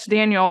fetch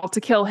Daniel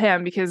to kill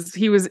him because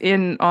he was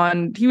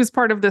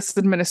part of this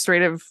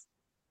administrative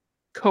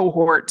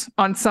cohort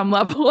on some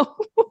level.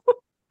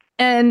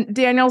 And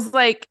Daniel's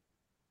like,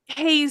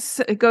 hey,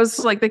 it goes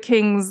to like the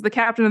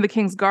captain of the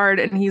king's guard.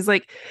 And he's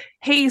like,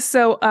 hey,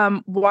 so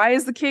why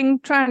is the king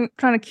trying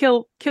to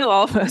kill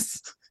all of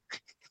us?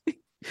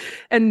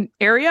 And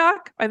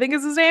Arioch, I think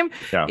is his name,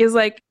 is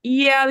like,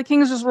 yeah, the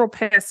king's just real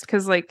pissed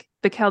because like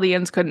the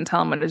Chaldeans couldn't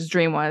tell him what his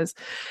dream was.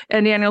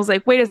 And Daniel's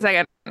like, wait a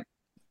second,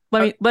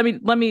 let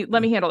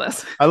me handle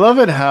this. I love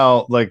it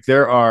how like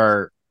there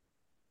are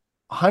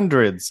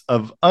hundreds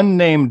of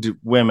unnamed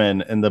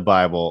women in the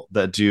Bible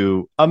that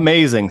do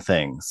amazing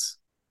things,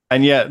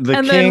 and yet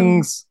the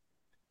king's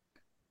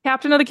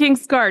captain of the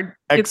king's guard,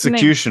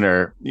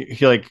 executioner,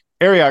 he like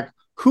Arioch,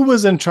 who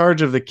was in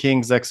charge of the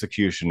king's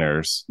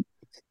executioners.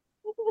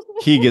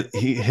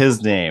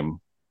 His name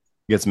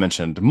gets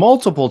mentioned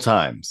multiple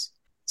times.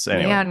 So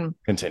anyway,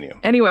 continue.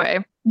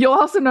 Anyway, you'll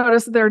also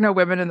notice that there are no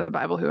women in the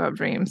Bible who have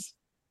dreams.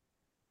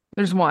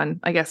 There's one,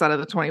 I guess, out of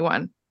the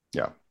 21.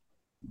 Yeah.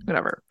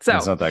 Whatever. So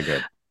it's not that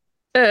good.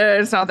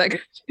 It's not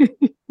that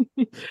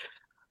good.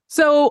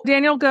 So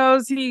Daniel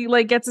goes, he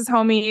like gets his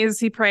homies,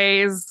 he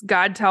prays,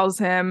 God tells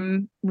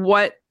him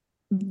what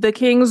the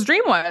king's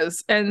dream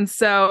was. And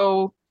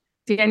so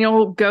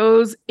Daniel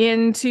goes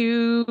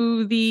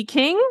into the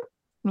king.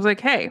 I was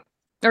like, hey,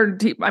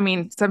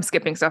 I'm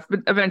skipping stuff, but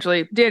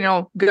eventually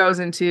Daniel goes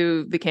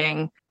into the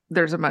king.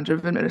 There's a bunch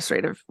of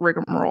administrative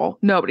rigmarole.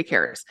 Nobody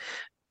cares.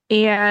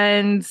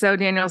 And so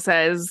Daniel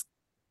says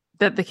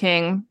that the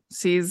king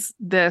sees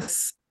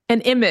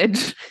an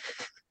image.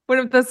 One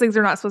of those things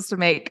they're not supposed to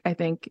make, I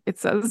think it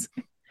says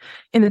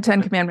in the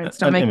 10 Commandments,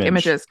 don't make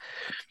images.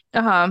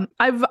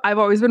 I've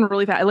always been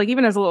really like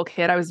even as a little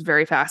kid, I was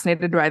very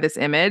fascinated by this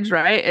image,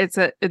 right?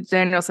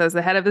 Daniel says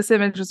the head of this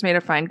image was made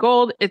of fine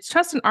gold. Its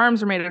chest and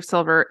arms were made of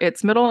silver.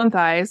 Its middle and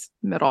thighs,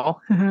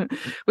 was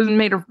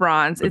made of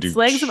bronze. Its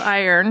legs of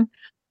iron,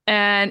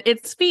 and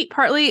its feet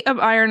partly of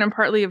iron and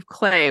partly of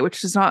clay,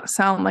 which does not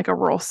sound like a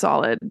real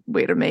solid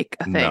way to make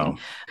a thing. No,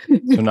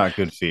 they're not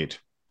good feet.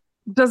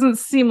 Doesn't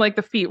seem like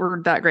the feet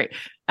were that great.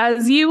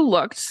 As you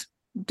looked,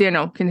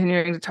 Daniel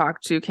continuing to talk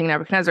to King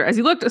Nebuchadnezzar, as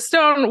he looked, a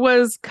stone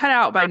was cut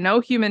out by no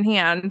human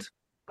hand.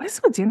 What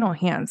is with Daniel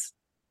hands?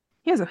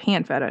 He has a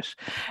hand fetish.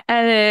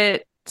 And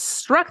it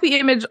struck the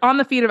image on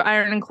the feet of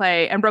iron and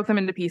clay and broke them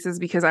into pieces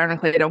because iron and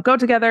clay don't go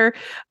together.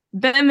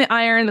 Then the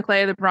iron, the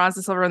clay, the bronze,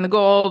 the silver, and the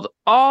gold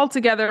all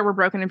together were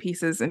broken in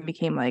pieces and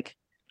became like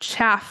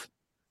chaff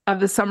of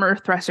the summer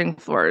threshing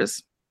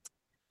floors.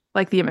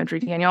 Like the imagery,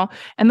 Daniel.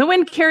 And the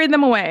wind carried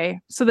them away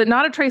so that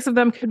not a trace of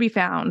them could be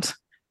found.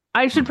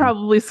 I should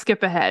probably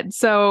skip ahead.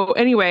 So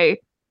anyway,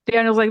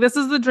 Daniel's like, this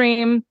is the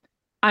dream.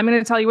 I'm going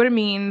to tell you what it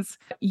means.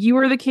 You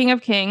are the King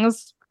of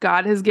Kings.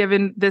 God has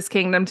given this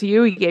kingdom to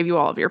you. He gave you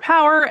all of your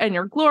power and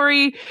your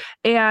glory.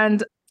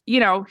 And,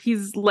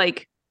 he's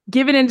like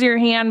given into your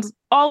hands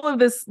all of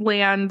this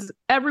land,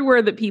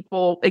 everywhere that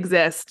people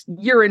exist.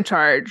 You're in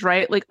charge,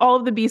 right? Like all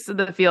of the beasts of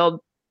the field,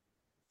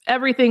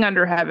 everything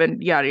under heaven,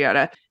 yada,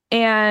 yada.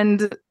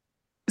 And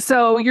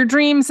so your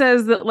dream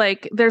says that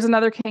like there's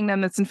another kingdom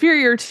that's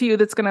inferior to you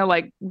that's going to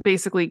like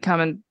basically come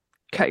and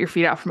cut your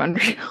feet out from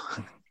under you.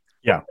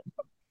 Yeah.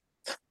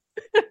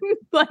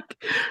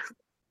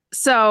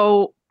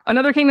 So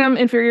another kingdom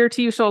inferior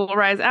to you shall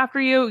arise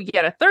after you,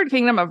 yet a third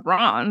kingdom of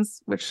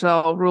bronze, which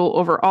shall rule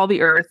over all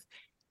the earth.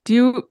 Do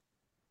you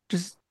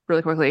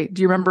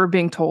remember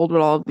being told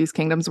what all of these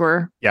kingdoms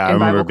were? Yeah, I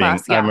remember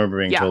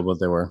being told what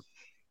they were.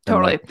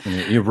 Totally.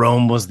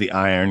 Rome was the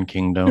Iron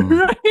Kingdom.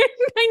 Right?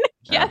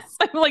 Yes.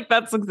 I'm like,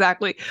 that's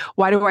exactly.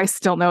 Why do I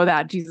still know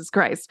that? Jesus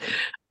Christ.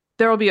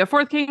 There will be a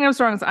fourth kingdom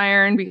strong as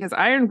iron, because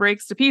iron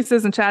breaks to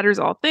pieces and shatters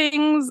all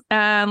things.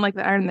 And like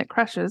the iron that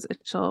crushes, it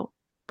shall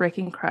break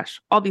and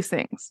crush all these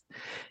things.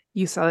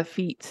 You saw the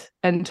feet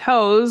and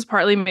toes,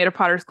 partly made of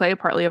potter's clay,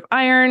 partly of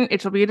iron.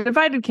 It shall be a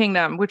divided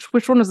kingdom. Which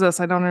one is this?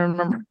 I don't even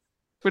remember.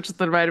 which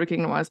the divided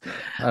kingdom was.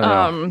 I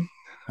don't know.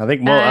 I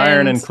think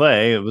iron and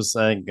clay. It was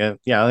like I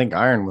think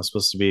iron was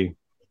supposed to be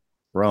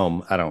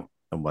Rome. I don't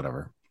know.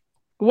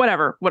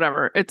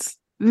 Whatever. It's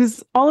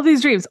all of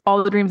these dreams,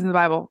 all the dreams in the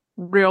Bible,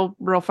 real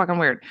fucking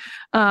weird.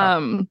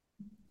 And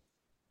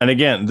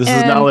again, this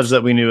is knowledge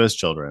that we knew as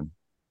children.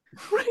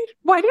 Right?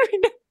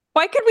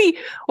 Why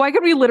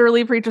could we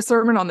literally preach a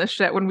sermon on this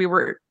shit when we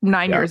were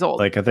 9 years old?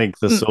 Like I think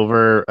the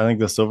silver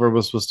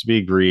was supposed to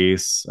be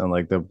Greece, and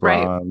like the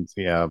bronze,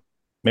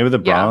 maybe the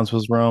bronze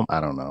was Rome. I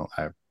don't know.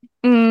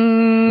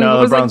 No,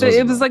 it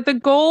was like the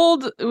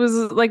gold. It was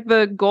like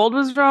the gold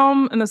was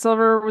Rome, and the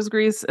silver was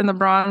Greece, and the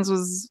bronze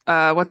was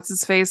what's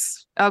his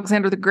face,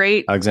 Alexander the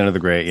Great,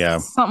 yeah,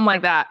 something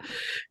like that.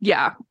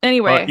 Yeah.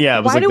 Anyway, why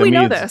like do we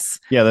know this?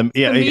 Yeah,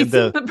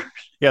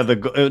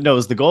 it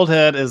was the gold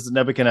head is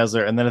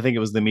Nebuchadnezzar, and then I think it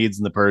was the Medes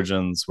and the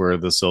Persians were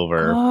the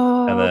silver,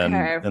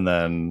 and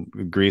then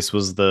Greece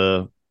was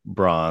the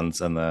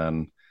bronze, and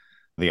then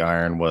the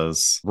iron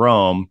was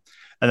Rome,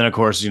 and then of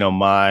course it'd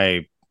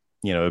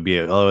be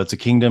it's a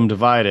kingdom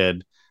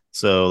divided,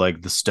 so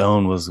like the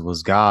stone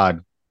was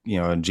God,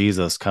 and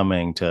Jesus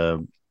coming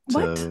to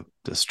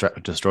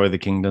destroy the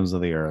kingdoms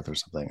of the earth or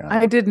something.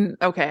 I didn't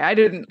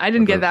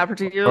get that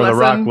particular or lesson.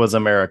 The rock was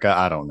America.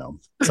 I don't know.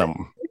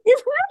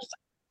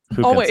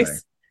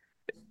 Always.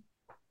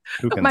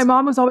 My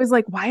mom was always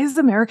like, why is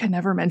America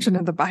never mentioned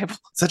in the Bible?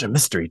 Such a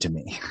mystery to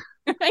me.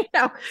 I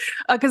know,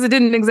 because it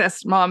didn't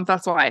exist, Mom.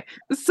 That's why.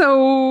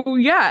 So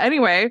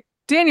anyway,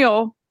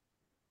 Daniel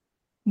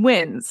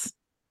wins.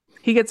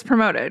 He gets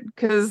promoted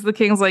because the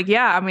king's like,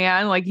 yeah,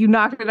 man, like you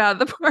knocked it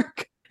out of the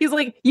park. He's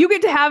like, you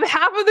get to have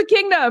half of the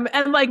kingdom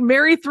and like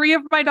marry 3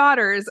 of my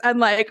daughters and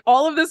like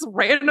all of this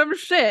random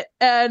shit.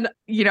 And,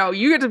 you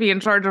get to be in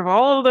charge of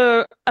all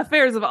the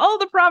affairs of all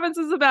the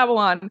provinces of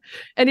Babylon.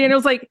 And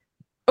Daniel's like,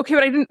 okay,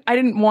 but I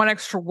didn't want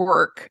extra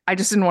work. I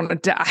just didn't want to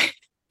die.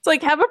 It's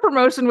like, have a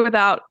promotion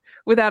without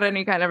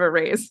any kind of a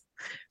raise.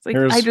 It's like,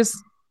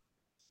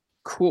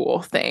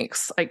 cool,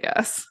 thanks, I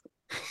guess.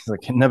 Like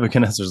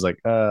Nebuchadnezzar's like,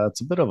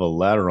 it's a bit of a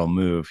lateral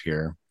move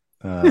here.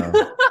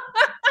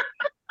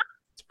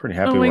 Pretty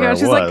happy. Oh my gosh,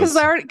 he's like, he's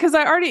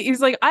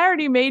like, I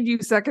already made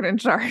you second in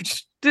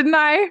charge, didn't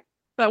I?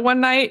 That one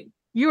night,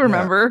 you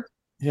remember?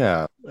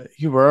 Yeah,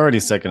 you were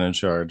already second in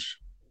charge.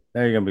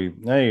 Now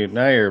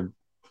you're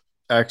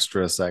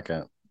extra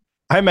second.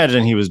 I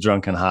imagine he was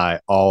drunk and high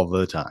all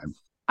the time.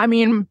 I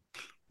mean,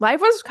 life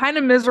was kind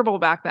of miserable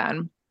back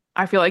then.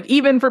 I feel like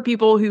even for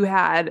people who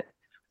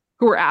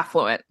were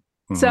affluent.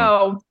 Mm-hmm.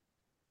 So,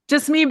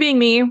 just me being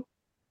me.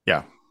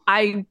 Yeah,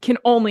 I can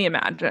only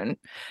imagine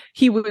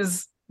he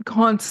was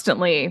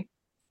constantly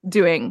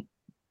doing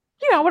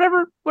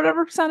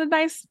whatever sounded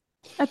nice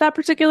at that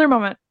particular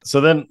moment.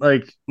 So then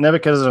like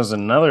Nebuchadnezzar has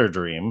another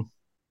dream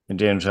in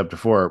Daniel chapter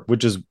 4,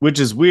 which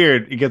is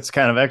weird. It gets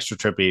kind of extra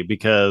trippy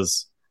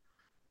because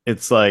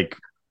it's like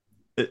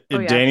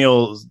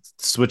Daniel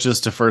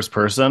switches to first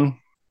person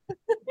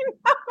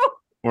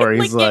where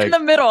he's like in the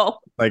middle,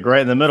 like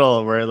right in the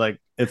middle where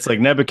like it's like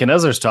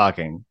Nebuchadnezzar's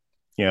talking.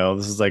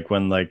 This is like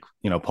when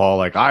Paul,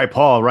 like, I,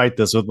 Paul, write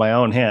this with my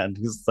own hand.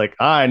 He's like,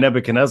 I,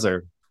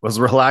 Nebuchadnezzar, was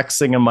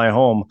relaxing in my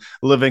home,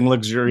 living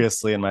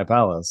luxuriously in my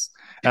palace.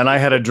 And I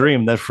had a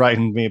dream that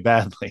frightened me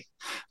badly.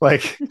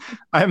 Like,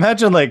 I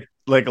imagine like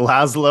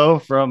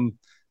Laszlo from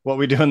What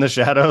We Do in the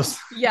Shadows.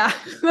 Yeah.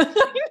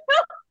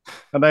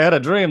 And I had a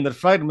dream that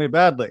frightened me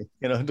badly,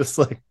 just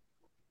like.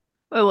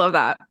 I love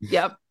that.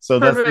 Yep. So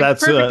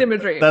that's perfect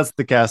imagery. That's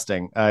the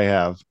casting I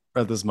have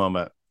at this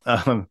moment.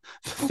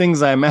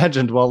 Things I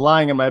imagined while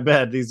lying in my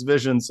bed, these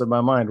visions in my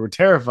mind were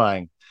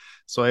terrifying.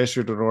 So I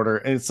issued an order,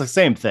 and it's the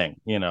same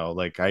thing,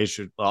 like I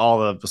issued all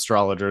the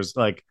astrologers,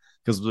 like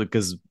because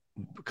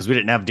we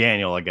didn't have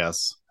Daniel, I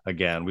guess.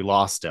 Again, we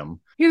lost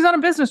him. He was on a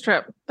business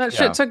trip. That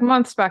shit took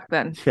months back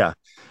then. Yeah.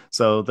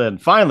 So then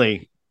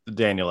finally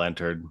Daniel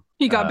entered.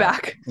 He got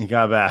back.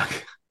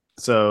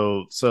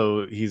 So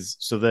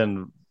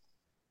then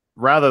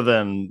rather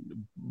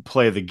than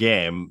play the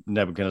game,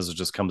 Nebuchadnezzar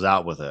just comes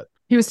out with it.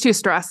 He was too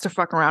stressed to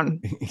fuck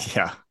around.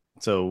 Yeah.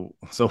 So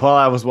while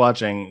I was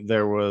watching,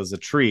 there was a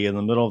tree in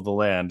the middle of the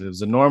land. It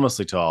was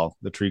enormously tall.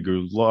 The tree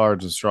grew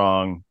large and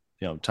strong,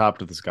 top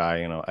to the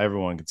sky.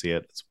 Everyone could see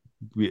it. It's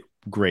a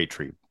great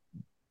tree.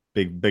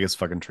 Biggest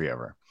fucking tree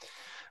ever.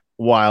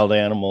 Wild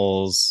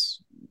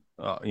animals,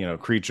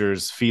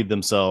 creatures feed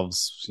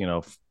themselves,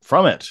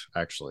 from it,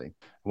 actually.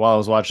 While I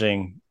was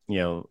watching,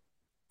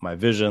 my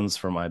visions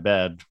from my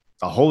bed,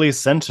 a holy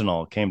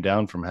sentinel came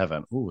down from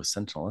heaven. Ooh, a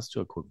sentinel. Let's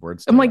do a quick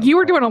word study. I'm like, you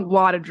were doing a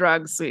lot of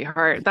drugs,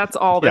 sweetheart. That's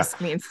all this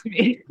means to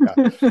me.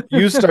 Yeah.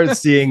 You start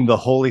seeing the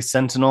holy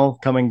sentinel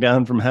coming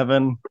down from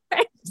heaven.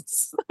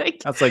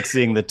 Right. That's like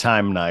seeing the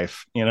time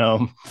knife,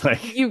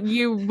 Like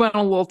you went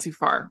a little too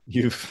far.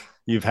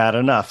 You've had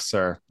enough,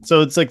 sir.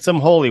 So it's like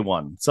some holy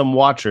one, some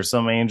watcher,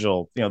 some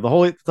angel. The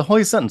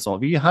holy sentinel.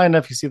 If you're high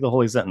enough, you see the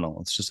holy sentinel.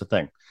 It's just a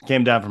thing.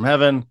 Came down from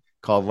heaven.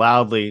 Called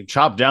loudly,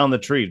 chop down the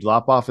tree,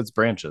 lop off its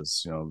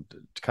branches,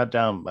 cut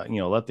down,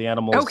 let the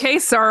animals. Okay,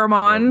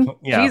 Saruman.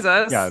 Yeah,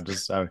 Jesus. Yeah,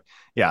 just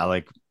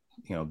like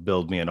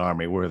build me an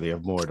army worthy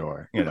of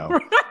Mordor, Right?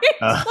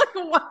 Uh, Like,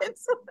 what?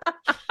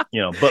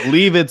 but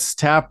leave its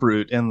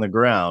taproot in the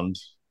ground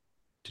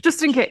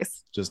Just in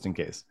case. just in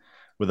case,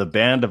 with a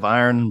band of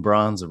iron and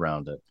bronze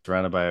around it,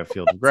 surrounded by a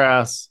field of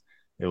grass.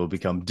 It will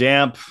become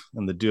damp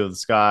in the dew of the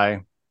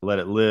sky. Let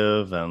it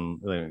live, and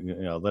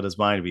let his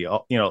mind be,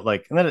 and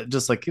then it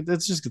just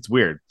gets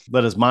weird.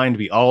 Let his mind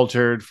be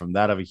altered from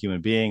that of a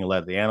human being, and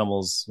let the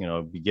animals,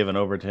 be given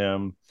over to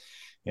him.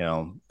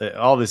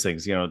 All these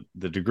things.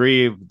 The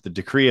decree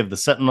of the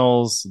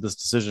sentinels. This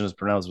decision is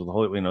pronounced with the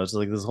holy. It's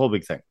like this whole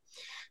big thing.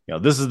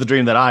 This is the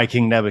dream that I,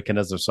 King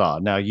Nebuchadnezzar, saw.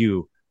 Now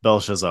you,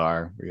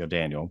 Belshazzar,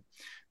 Daniel,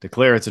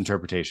 declare its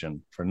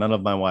interpretation, for none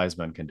of my wise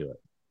men can do it.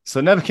 So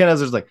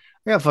Nebuchadnezzar's like,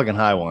 I got fucking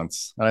high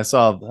once, and I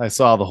saw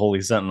the holy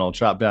sentinel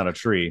chop down a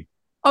tree.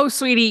 Oh,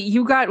 sweetie,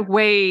 you got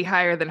way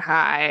higher than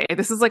high.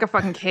 This is like a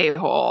fucking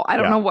K-hole. I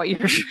don't know what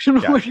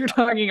you're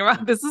talking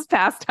about. This is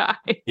past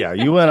high. Yeah,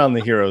 you went on the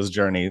hero's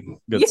journey,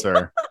 good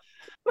sir.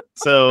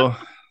 So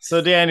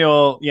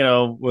Daniel,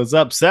 was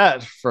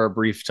upset for a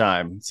brief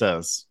time. It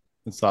says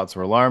his thoughts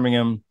were alarming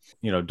him.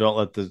 Don't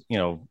let the,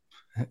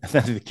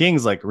 the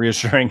king's like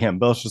reassuring him,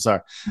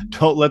 Belshazzar,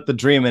 don't let the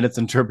dream and its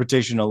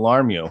interpretation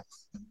alarm you.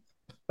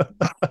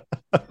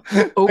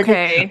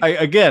 Okay.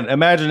 Again,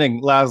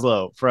 imagining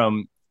Laszlo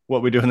from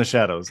What We Do in the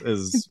Shadows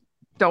is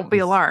don't be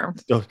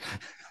alarmed.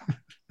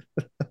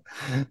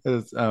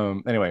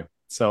 Anyway,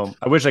 so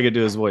I wish I could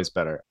do his voice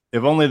better.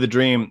 If only the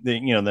dream,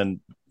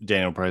 then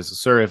Daniel Price,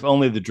 sir, if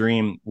only the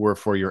dream were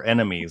for your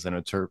enemies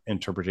and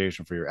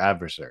interpretation for your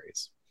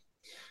adversaries.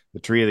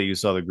 The tree that you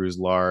saw that grows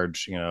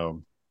large,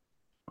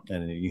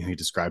 and he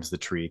describes the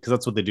tree, because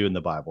that's what they do in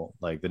the Bible.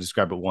 Like, they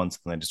describe it once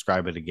and they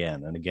describe it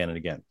again and again and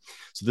again.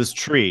 So this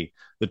tree,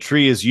 the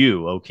tree is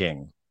you, O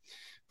king,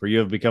 for you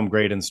have become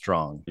great and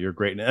strong. You're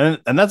great.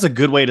 And that's a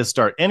good way to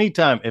start.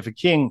 Anytime, if a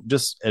king,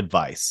 just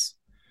advice,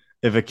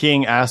 if a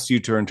king asks you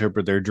to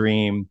interpret their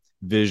dream,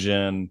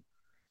 vision,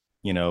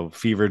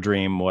 fever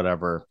dream,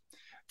 whatever,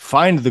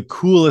 find the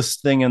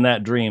coolest thing in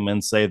that dream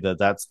and say that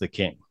that's the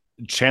king.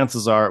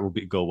 Chances are it will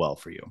go well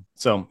for you.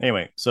 So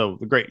anyway,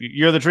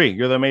 you're the tree,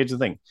 you're the amazing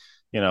thing.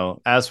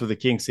 As for the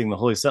king seeing the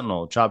holy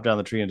sentinel chop down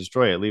the tree and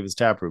destroy it, leave its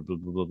taproot, blah,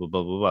 blah, blah,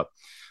 blah, blah, blah.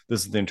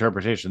 This is the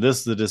interpretation. This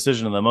is the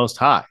decision of the Most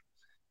High.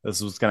 This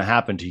is what's going to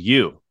happen to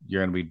you.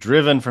 You're going to be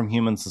driven from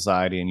human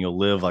society, and you'll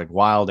live like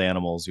wild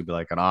animals. You'll be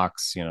like an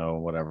ox,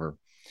 whatever.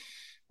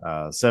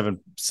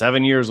 7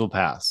 years will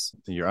pass.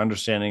 Your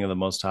understanding of the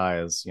Most High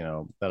is,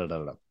 da da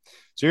da da.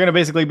 So you're going to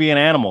basically be an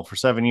animal for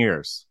 7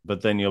 years,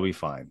 but then you'll be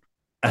fine.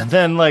 And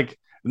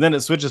then it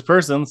switches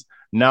persons.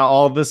 Now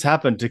all this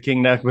happened to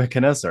King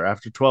Nebuchadnezzar.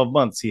 After 12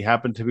 months, he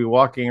happened to be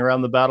walking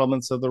around the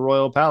battlements of the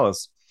royal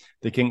palace.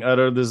 The king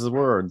uttered these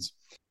words: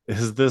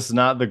 "Is this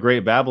not the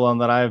great Babylon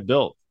that I have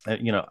built?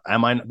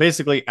 Am I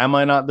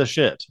not the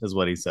shit?" is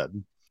what he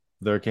said.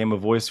 There came a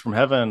voice from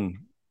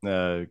heaven: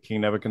 King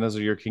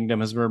Nebuchadnezzar, your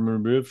kingdom has been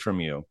removed from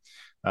you.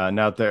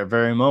 Now at that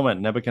very moment,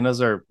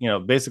 Nebuchadnezzar,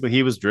 basically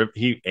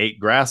he ate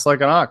grass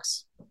like an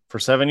ox for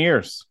 7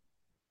 years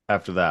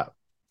after that.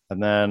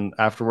 And then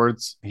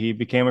afterwards, he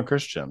became a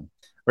Christian,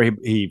 or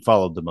he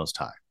followed the Most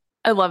High.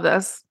 I love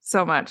this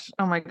so much.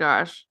 Oh my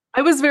gosh.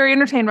 I was very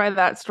entertained by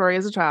that story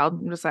as a child.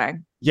 I'm just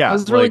saying. Yeah. I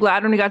was really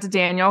glad when we got to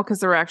Daniel, because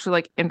there were actually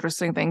like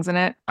interesting things in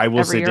it. I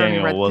will say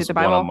Daniel was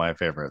one of my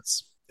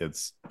favorites.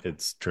 It's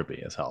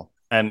trippy as hell.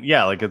 And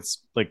yeah,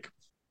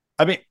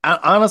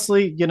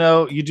 honestly,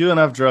 you do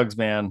enough drugs,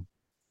 man,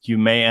 you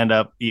may end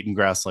up eating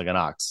grass like an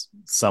ox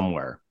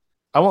somewhere.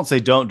 I won't say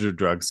don't do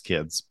drugs,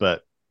 kids,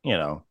 but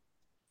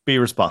be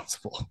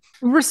responsible.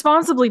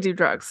 Responsibly do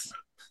drugs.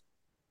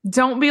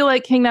 Don't be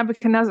like King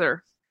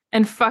Nebuchadnezzar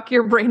and fuck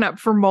your brain up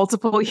for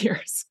multiple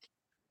years.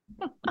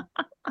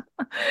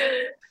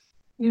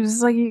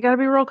 You gotta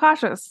be real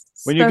cautious.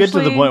 When you get to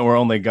the point where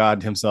only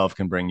God himself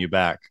can bring you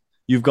back,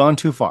 you've gone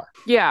too far.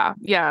 Yeah,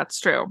 it's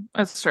true.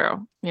 It's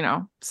true.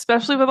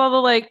 Especially with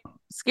all the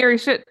scary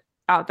shit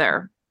out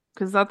there,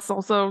 because that's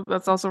also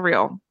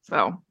real.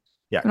 So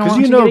yeah, because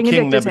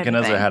King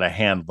Nebuchadnezzar had a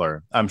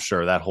handler, I'm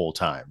sure, that whole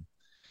time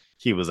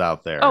he was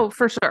out there. Oh,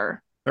 for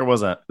sure. They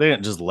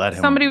didn't just let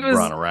him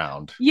run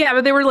around. Yeah,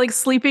 but they were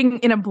sleeping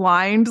in a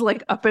blind,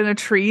 up in a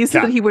tree,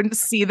 so that he wouldn't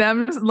see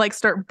them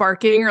start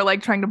barking or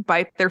trying to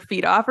bite their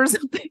feet off or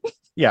something.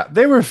 Yeah,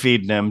 they were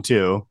feeding him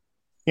too.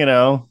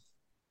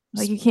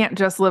 You can't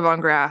just live on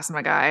grass,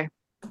 my guy.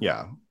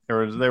 Yeah,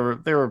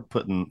 they were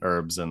putting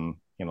herbs and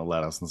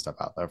lettuce and stuff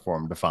out there for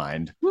him to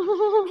find.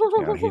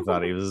 He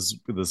thought he was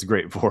this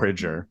great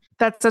forager.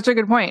 That's such a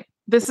good point.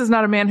 This is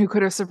not a man who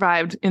could have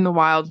survived in the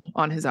wild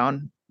on his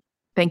own.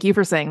 Thank you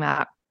for saying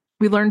that.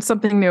 We learned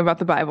something new about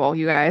the Bible,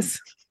 you guys.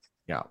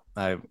 Yeah,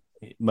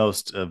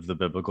 most of the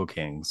biblical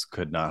kings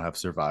could not have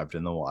survived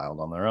in the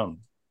wild on their own.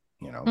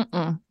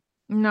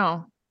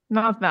 No,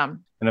 not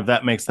them. And if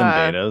that makes them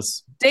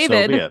betas,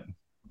 David so be it.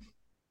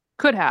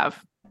 Could have.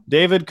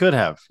 David could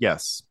have,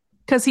 yes.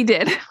 Because he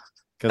did.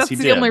 That's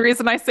the only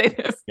reason I say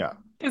this. Yeah.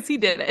 Because he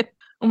did it.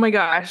 Oh my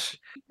gosh.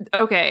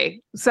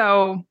 Okay.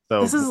 So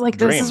this is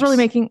dreams. really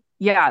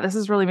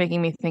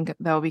making me think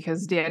though,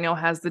 because Daniel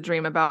has the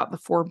dream about the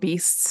 4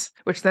 beasts,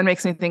 which then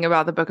makes me think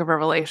about the book of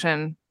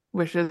Revelation,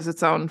 which is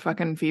its own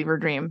fucking fever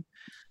dream.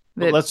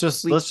 But let's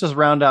just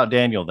round out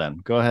Daniel then.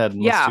 Go ahead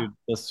and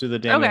let's do the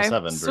Daniel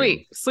 7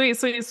 dream.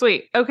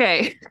 Sweet.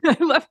 Okay.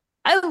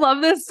 I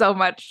love this so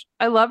much.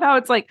 I love how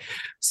it's like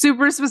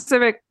super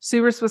specific.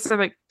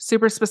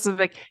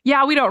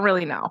 Yeah, we don't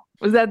really know.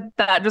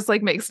 That just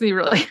like makes me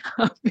really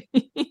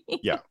happy.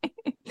 Yeah.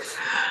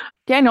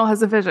 Daniel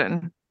has a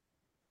vision.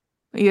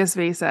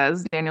 ESV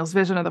says Daniel's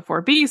vision of the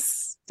 4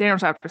 beasts, Daniel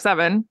chapter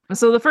 7.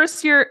 So the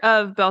first year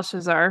of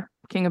Belshazzar,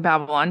 king of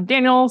Babylon,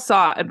 Daniel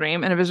saw a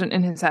dream and a vision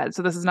in his head.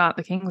 So this is not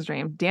the king's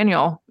dream.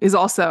 Daniel is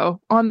also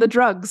on the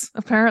drugs,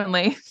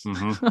 apparently.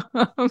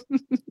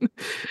 Mm-hmm.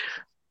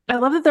 I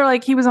love that they're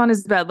like, he was on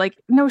his bed. Like,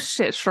 no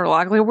shit,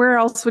 Sherlock. Like, where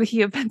else would he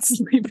have been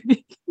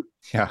sleeping?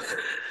 Yeah.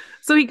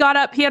 So he got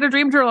up. He had a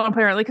dream journal,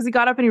 apparently, because he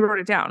got up and he wrote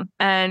it down.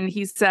 And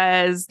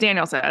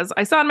Daniel says,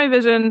 I saw in my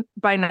vision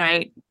by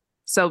night.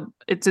 So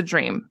it's a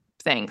dream.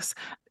 Thanks.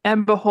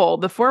 And behold,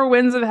 the 4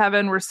 winds of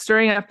heaven were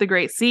stirring up the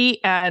great sea,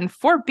 and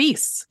 4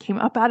 beasts came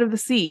up out of the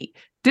sea,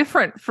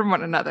 different from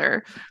one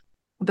another.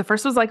 The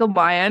first was like a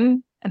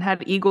lion and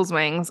had eagle's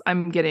wings.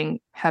 I'm getting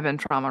heaven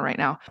trauma right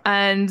now.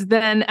 And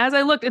then as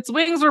I looked, its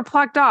wings were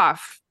plucked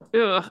off.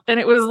 Ugh. And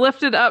it was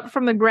lifted up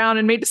from the ground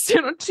and made to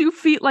stand on 2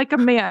 feet like a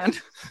man.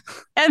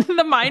 And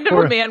the mind of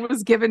a man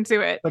was given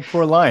to it. That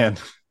poor lion.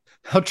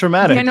 How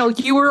traumatic. Daniel,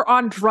 you were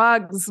on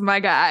drugs, my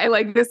guy.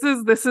 Like this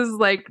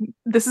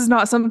is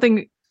not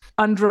something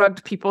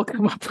undrugged people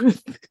come up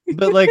with.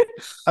 But like,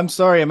 I'm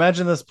sorry,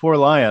 imagine this poor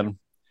lion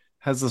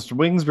has his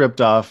wings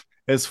ripped off,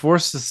 is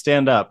forced to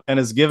stand up, and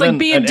is given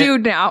be a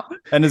dude now,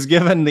 and is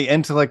given the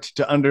intellect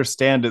to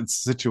understand its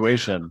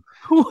situation.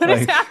 What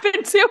has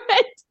happened to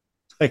it?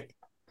 Like,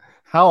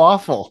 how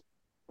awful.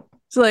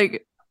 It's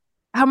like,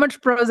 how much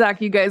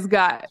Prozac you guys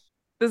got?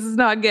 This is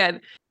not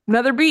good.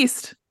 Another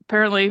beast,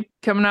 apparently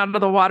coming out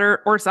of the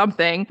water or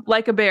something,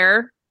 like a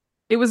bear.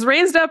 It was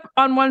raised up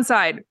on one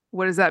side.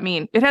 What does that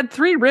mean? It had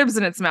 3 ribs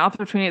in its mouth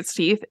between its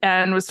teeth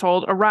and was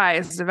told,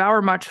 arise,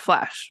 devour much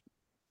flesh.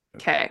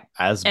 Okay.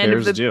 As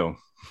bears do.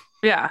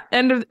 Yeah.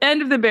 End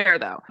of the bear,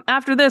 though.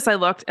 After this, I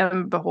looked,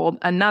 and behold,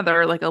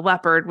 another, like a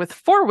leopard, with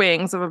 4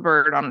 wings of a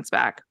bird on its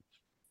back.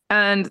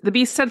 And the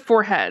beast had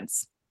 4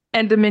 heads,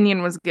 and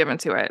dominion was given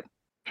to it.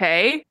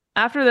 Okay.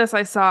 After this,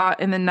 I saw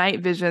in the night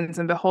visions,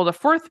 and behold, a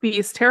 4th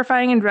beast,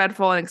 terrifying and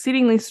dreadful and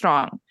exceedingly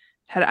strong.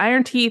 Had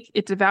iron teeth,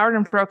 it devoured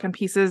and broke in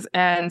pieces,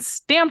 and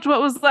stamped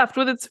what was left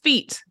with its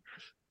feet.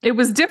 It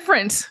was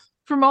different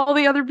from all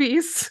the other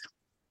beasts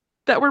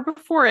that were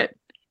before it.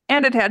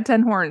 And it had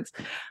 10 horns.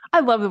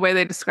 I love the way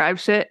they describe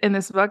shit in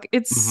this book.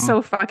 It's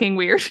so fucking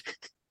weird.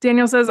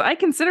 Daniel says, I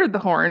considered the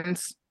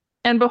horns,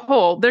 and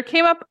behold, there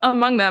came up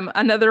among them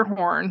another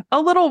horn,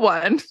 a little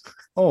one.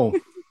 Oh,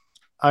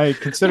 I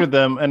considered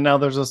them, and now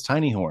there's this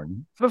tiny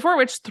horn. Before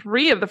which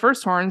 3 of the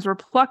first horns were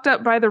plucked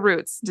up by the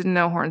roots. Didn't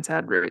know horns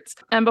had roots.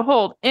 And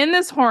behold, in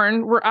this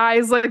horn were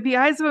eyes like the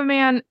eyes of a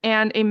man,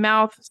 and a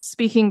mouth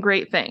speaking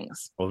great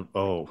things.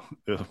 Oh,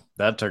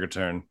 that took a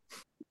turn.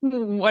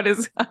 What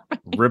is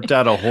happening? Ripped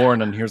out a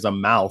horn, and here's a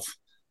mouth.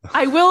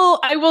 I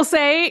will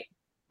say,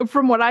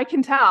 from what I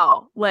can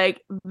tell,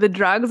 like the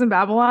drugs in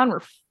Babylon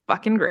were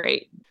fucking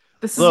great.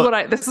 This is what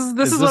I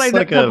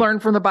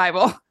learned from the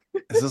Bible.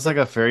 Is this like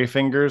a fairy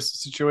fingers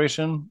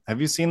situation? Have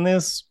you seen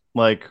this?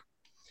 Like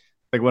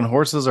when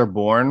horses are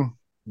born,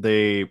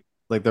 they're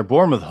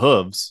born with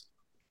hooves,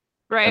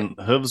 right? And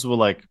hooves will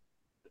like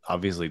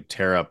obviously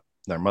tear up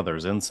their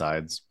mother's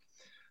insides.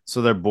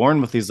 So they're born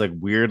with these like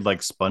weird,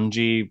 like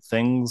spongy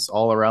things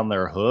all around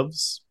their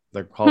hooves.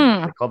 They call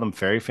them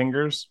fairy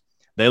fingers.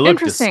 They look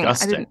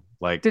disgusting.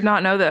 Did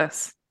not know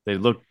this. They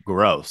look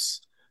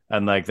gross,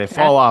 and like they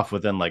fall off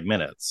within like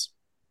minutes.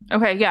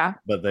 Okay, yeah.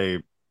 But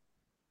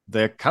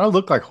they kind of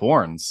look like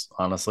horns,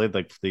 honestly,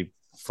 like the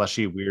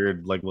fleshy,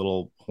 weird, like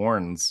little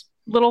horns,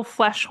 little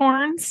flesh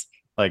horns,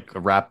 like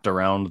wrapped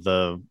around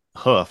the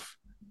hoof.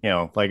 You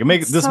know, like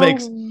this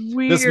makes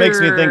me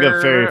think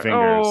of fairy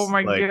fingers. Oh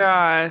my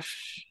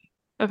gosh!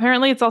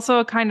 Apparently, it's also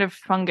a kind of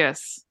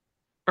fungus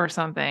or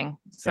something.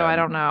 So I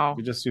don't know.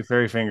 You just do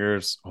fairy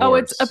fingers. Horse. Oh,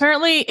 it's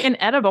apparently an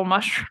edible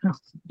mushroom.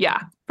 Yeah,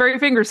 fairy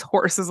fingers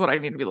horse is what I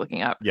need to be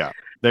looking up. Yeah,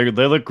 they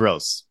look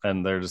gross,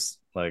 and they're just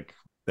like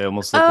they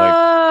almost look like.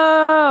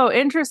 Oh,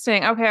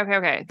 interesting.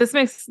 Okay. This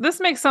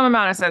makes some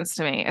amount of sense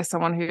to me as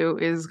someone who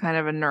is kind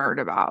of a nerd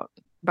about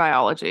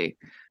biology.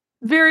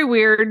 Very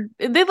weird.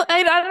 I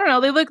don't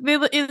know.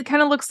 It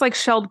kind of looks like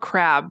shelled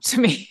crab to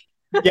me.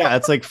 Yeah,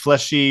 it's like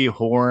fleshy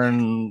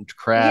horn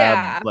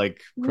crab,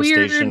 like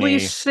crustacean-y. Weirdly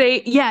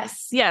shaped.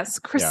 Yes,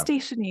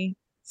 crustacean-y.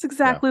 It's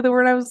exactly the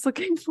word I was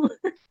looking for.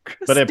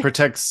 But it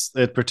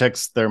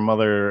protects their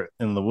mother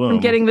in the womb from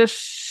getting the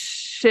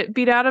shit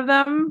beat out of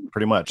them.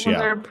 Pretty much, when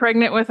they're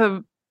pregnant with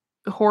a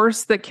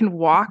horse that can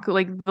walk,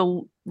 like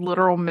the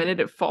literal minute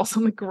it falls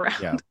on the ground.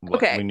 Yeah.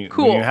 Okay,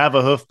 cool. When you have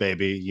a hoof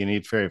baby, you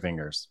need fairy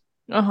fingers.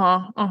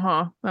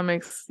 That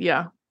makes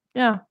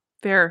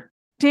fair.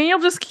 Daniel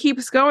just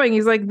keeps going.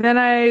 He's like,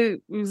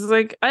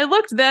 I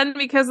looked then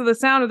because of the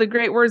sound of the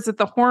great words that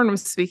the horn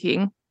was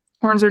speaking.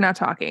 Horns are now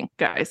talking,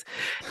 guys.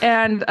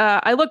 And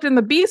I looked, and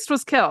the beast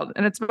was killed,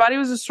 and its body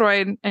was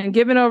destroyed and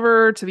given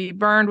over to be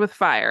burned with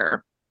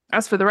fire.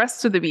 As for the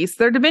rest of the beasts,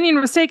 their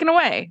dominion was taken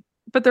away,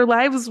 but their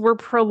lives were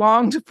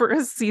prolonged for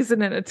a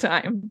season at a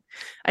time.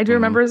 I do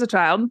remember as a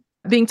child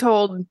being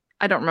told,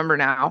 I don't remember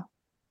now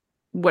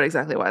what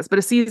exactly it was, but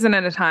a season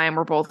and a time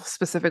were both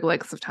specific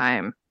lengths of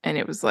time. And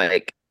it was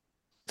like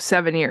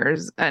 7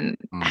 years and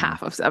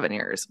half of 7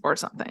 years or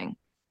something.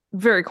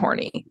 Very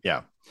corny.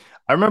 Yeah.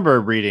 I remember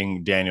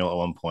reading Daniel at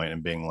one point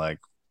and being like,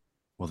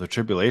 well, the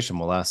tribulation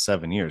will last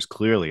 7 years.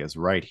 Clearly is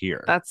right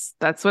here.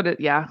 That's what it,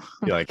 yeah.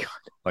 like,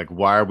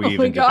 why are we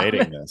even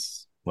debating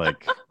this?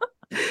 Like,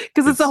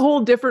 because it's a whole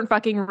different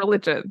fucking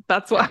religion.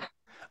 That's why.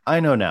 I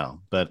know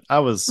now, but I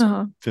was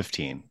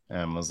 15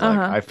 and was like,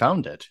 I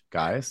found it,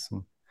 guys.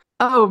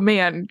 Oh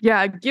man.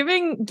 Yeah.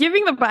 Giving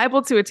the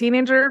Bible to a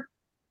teenager,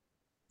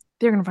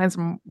 they're going to find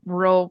some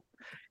real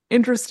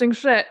interesting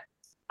shit.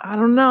 I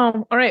don't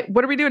know. All right.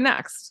 What are we doing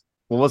next?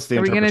 Well, what's the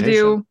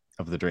interpretation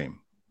of the dream?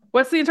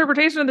 What's the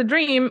interpretation of the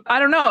dream? I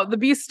don't know. The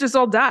beasts just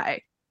all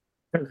die.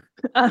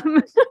 But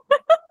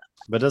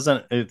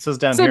doesn't it says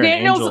down here?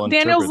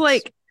 Daniel's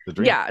like, the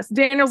dream. Yeah.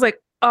 Daniel's like,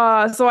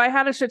 so I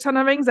had a shit ton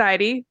of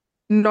anxiety,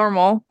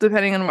 normal,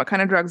 depending on what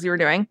kind of drugs you were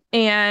doing,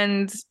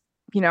 and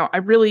I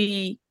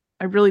really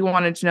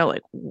wanted to know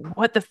like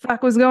what the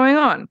fuck was going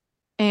on.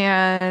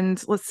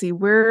 And let's see,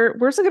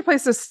 where's a good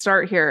place to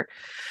start here?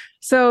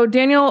 So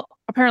Daniel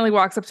apparently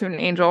walks up to an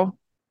angel.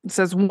 It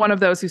says, one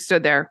of those who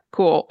stood there.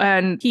 Cool.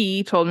 And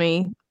he told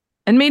me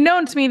and made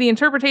known to me the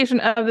interpretation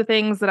of the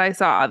things that I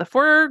saw. The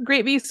 4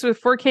 great beasts with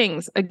 4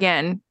 kings.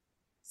 Again,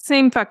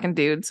 same fucking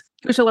dudes.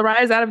 Who shall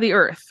arise out of the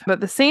earth. But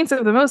the saints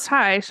of the Most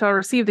High shall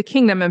receive the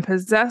kingdom and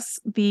possess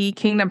the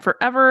kingdom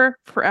forever,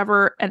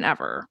 forever, and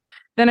ever.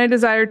 Then I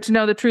desired to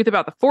know the truth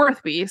about the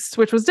 4th beast,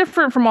 which was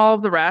different from all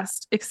of the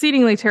rest,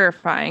 exceedingly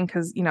terrifying,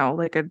 because,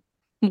 like a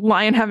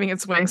lion having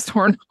its wings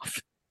torn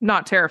off.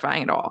 Not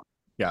terrifying at all.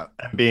 Yeah,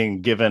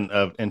 being given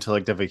an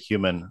intellect of a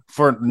human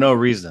for no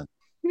reason.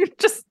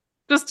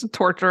 just to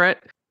torture it.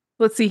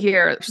 Let's see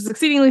here. Which is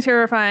exceedingly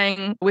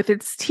terrifying, with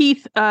its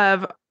teeth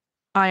of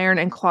iron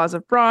and claws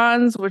of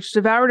bronze, which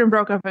devoured and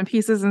broke up in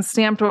pieces and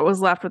stamped what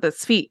was left with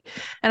its feet.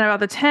 And about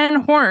the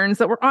 10 horns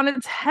that were on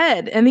its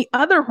head, and the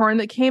other horn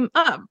that came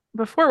up,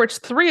 before which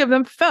 3 of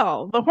them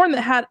fell. The horn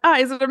that had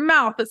eyes and a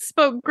mouth that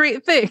spoke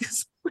great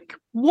things. Like,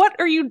 what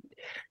are you?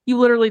 You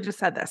literally just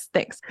said this.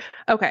 Thanks.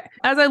 Okay.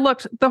 As I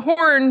looked, the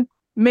horn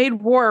made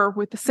war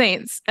with the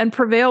saints and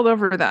prevailed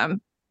over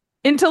them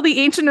until the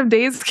Ancient of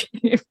Days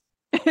came,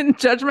 and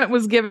judgment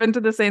was given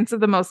to the saints of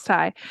the Most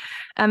High,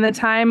 and the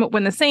time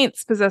when the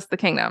saints possessed the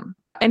kingdom.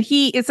 And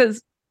it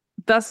says,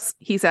 thus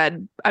he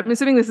said, I'm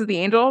assuming this is the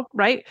angel,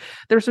 right?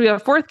 There shall be a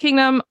 4th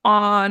kingdom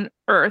on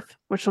earth,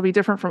 which will be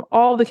different from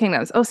all the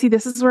kingdoms. Oh, see,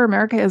 this is where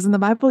America is in the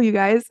Bible, you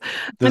guys.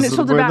 And it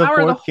shall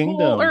devour the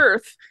whole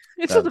earth.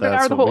 It shall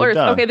devour the whole earth.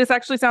 Done. Okay, this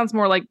actually sounds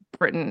more like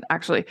Britain,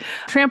 actually.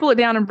 Trample it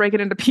down and break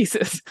it into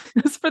pieces.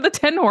 As for the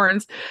 10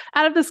 horns,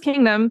 out of this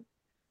kingdom,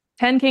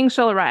 10 kings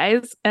shall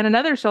arise, and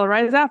another shall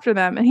arise after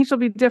them, and he shall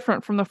be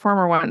different from the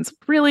former ones.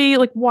 Really?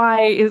 Like,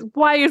 why is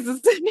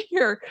this in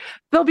here?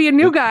 There'll be a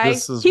new guy.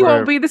 He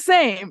won't be the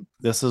same.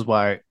 This is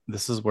where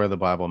the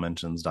Bible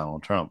mentions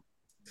Donald Trump.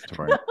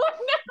 Oh, no.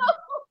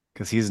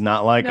 Because he's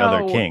not like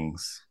other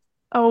kings.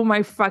 Oh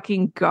my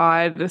fucking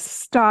God.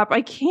 Stop.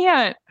 I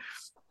can't.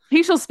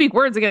 He shall speak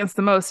words against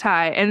the Most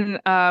High, and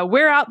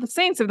wear out the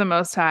saints of the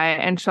Most High,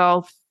 and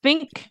shall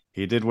think.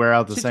 He did wear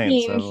out the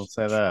saints. I will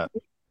say that.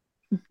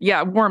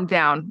 Yeah, warm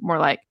down, more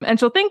like. And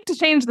shall think to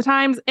change the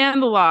times and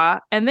the law,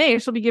 and they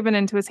shall be given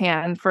into his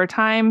hand for a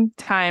time,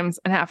 times,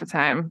 and half a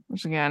time.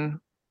 Which again,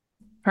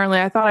 apparently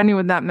I thought I knew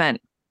what that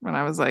meant when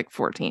I was like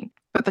 14.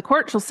 But the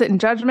court shall sit in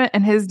judgment,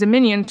 and his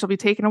dominion shall be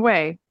taken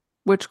away.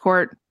 Which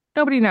court?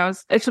 Nobody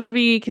knows. It shall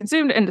be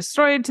consumed and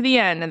destroyed to the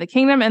end, and the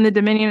kingdom and the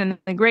dominion and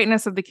the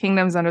greatness of the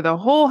kingdoms under the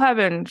whole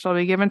heaven shall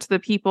be given to the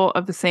people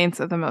of the saints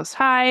of the Most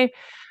High.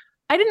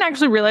 I didn't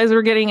actually realize we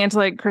were getting into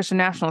like Christian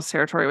nationalist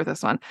territory with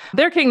this one.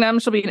 Their kingdom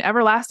shall be an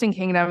everlasting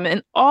kingdom,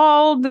 and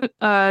all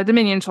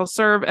dominion shall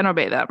serve and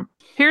obey them.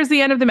 Here's the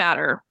end of the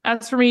matter.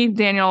 As for me,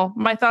 Daniel,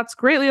 my thoughts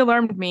greatly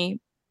alarmed me,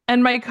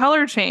 and my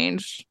color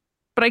changed,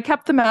 but I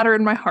kept the matter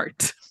in my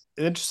heart.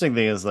 The interesting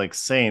thing is, like,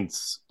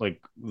 saints,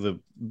 like, the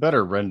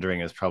better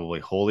rendering is probably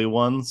holy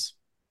ones.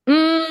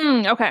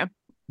 Okay.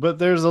 But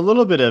there's a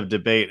little bit of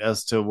debate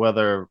as to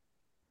whether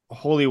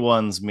holy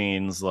ones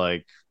means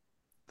like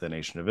the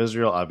nation of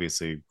Israel.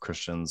 Obviously,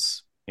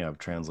 Christians, have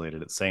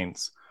translated it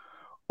saints.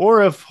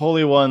 Or if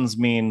holy ones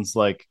means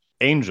like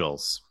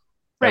angels,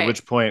 right. At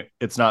which point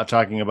it's not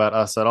talking about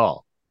us at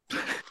all.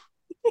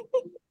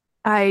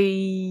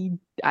 I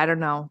don't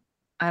know.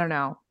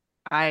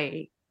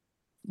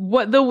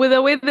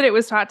 The way that it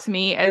was taught to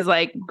me as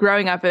like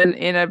growing up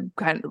in a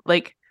kind of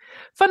like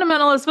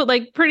fundamentalist, but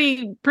like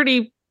pretty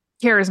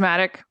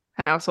charismatic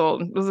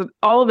household,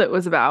 all of it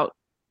was about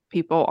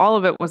people. All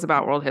of it was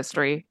about world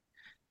history.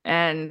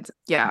 And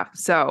yeah,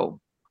 so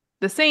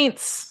the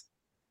saints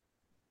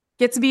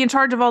get to be in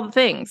charge of all the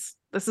things.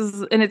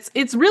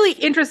 It's really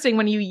interesting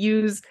when you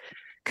use,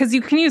 because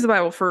you can use the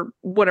Bible for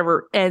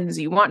whatever ends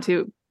you want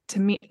to. To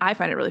me, I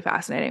find it really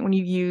fascinating when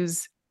you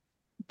use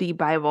the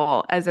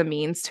Bible as a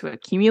means to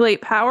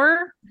accumulate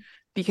power,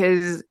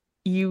 because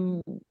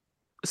you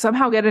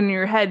somehow get in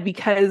your head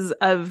because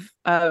of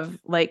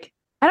like,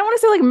 I don't want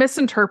to say like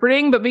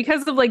misinterpreting, but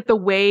because of like the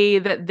way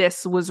that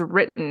this was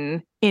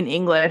written in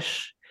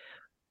English,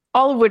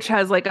 all of which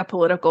has like a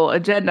political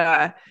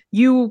agenda,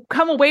 you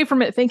come away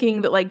from it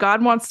thinking that like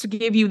God wants to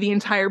give you the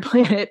entire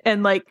planet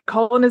and like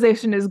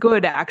colonization is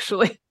good,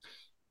 actually.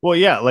 Well,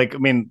 yeah, like, I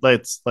mean,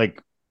 it's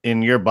like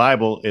in your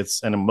Bible, and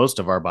in most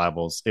of our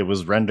Bibles, it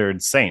was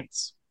rendered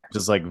saints,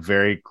 just like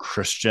very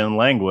Christian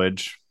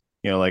language,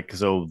 like,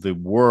 so the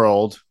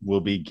world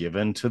will be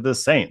given to the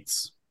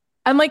saints.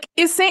 And like,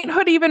 is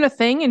sainthood even a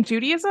thing in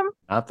Judaism?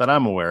 Not that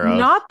I'm aware of.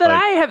 Not that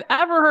I have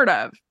ever heard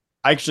of.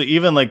 Actually,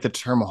 even like the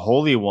term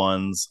holy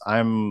ones,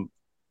 I'm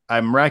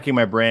racking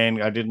my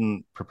brain. I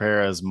didn't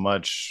prepare as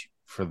much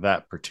for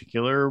that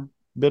particular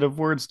bit of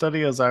word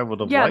study as I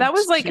would have liked. Yeah, that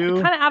was like kind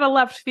of out of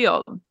left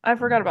field. I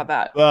forgot about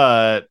that.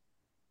 But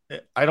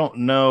I don't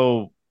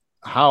know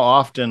how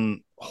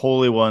often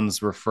holy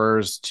ones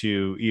refers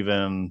to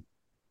even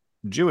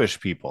Jewish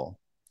people.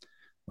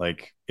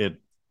 Like,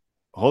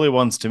 holy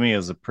ones to me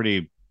is a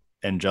pretty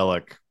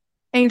angelic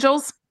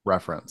angels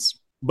reference.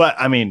 But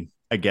I mean,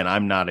 again,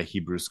 I'm not a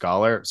Hebrew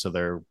scholar, so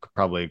there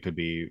probably could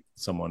be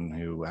someone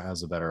who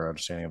has a better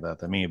understanding of that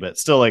than me. But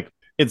still, like,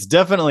 it's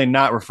definitely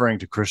not referring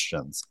to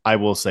Christians. I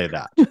will say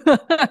that.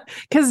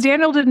 Because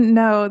Daniel didn't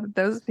know that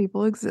those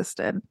people would exist.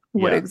 They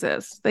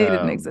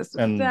didn't exist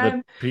at and the time.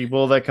 The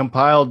people that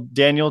compiled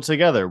Daniel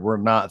together were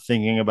not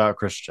thinking about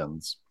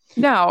Christians.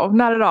 No,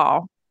 not at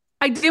all.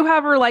 I do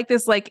have her like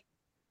this like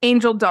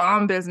angel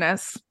dom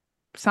business.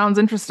 Sounds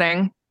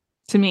interesting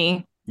to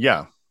me.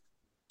 Yeah.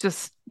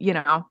 Just,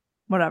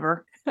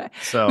 whatever.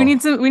 So we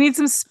need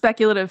some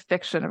speculative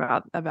fiction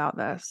about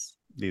this.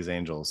 These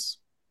angels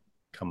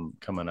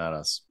coming at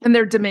us and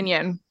their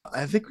dominion.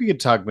 I think we could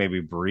talk maybe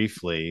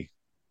briefly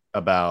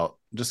about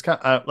just kind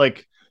of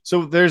like,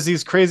 so there's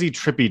these crazy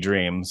trippy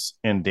dreams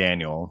in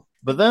Daniel,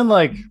 but then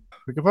like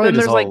we could probably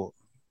like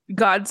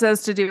God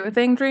says to do a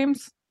thing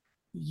dreams.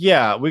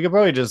 Yeah, we could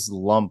probably just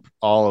lump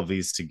all of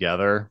these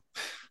together.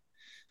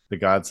 The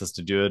God says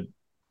to do a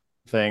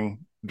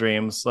thing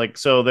dreams. Like,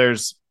 so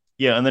there's,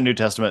 in the New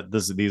Testament,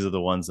 these are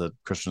the ones that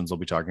Christians will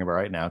be talking about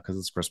right now because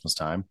it's Christmas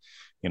time,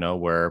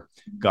 where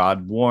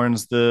God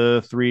warns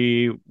the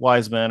 3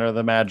 wise men or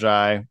the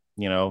Magi,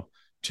 to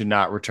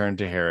not return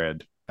to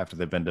Herod after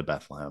they've been to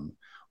Bethlehem.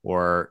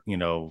 Or,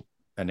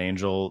 an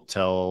angel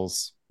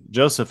tells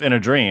Joseph in a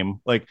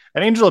dream, like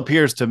an angel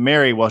appears to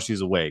Mary while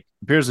she's awake,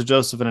 appears to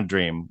Joseph in a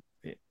dream,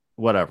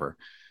 whatever.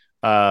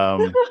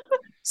 So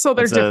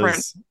they're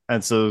different.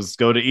 And says,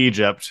 go to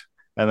Egypt.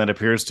 And then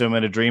appears to him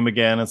in a dream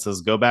again and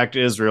says, go back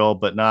to Israel,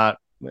 but not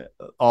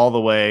all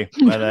the way.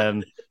 And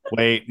then,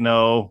 wait,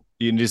 no,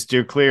 you can just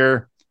steer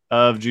clear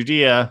of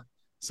Judea.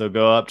 So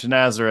go up to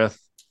Nazareth.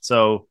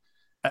 So,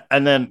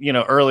 and then,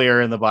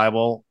 earlier in the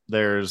Bible,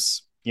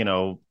 there's,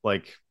 a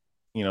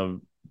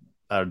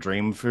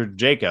dream for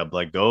Jacob,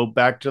 like go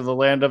back to the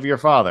land of your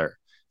father.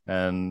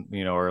 And,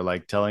 or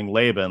like telling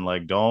Laban,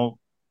 like, don't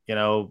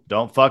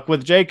fuck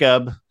with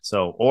Jacob.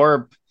 So,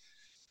 or,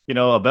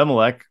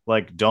 Abimelech,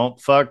 like,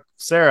 don't fuck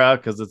Sarah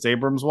because it's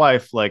Abram's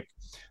wife. Like,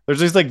 there's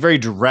these like very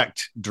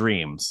direct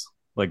dreams,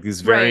 like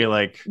these very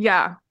like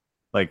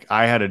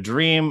I had a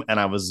dream and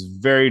I was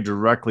very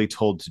directly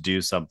told to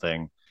do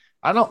something.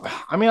 I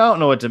don't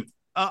know what to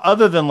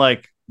other than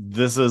like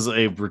this is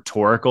a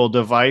rhetorical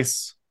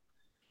device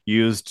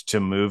used to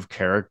move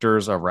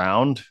characters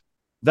around.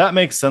 That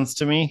makes sense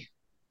to me.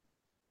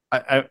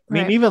 I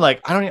mean, even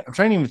like I'm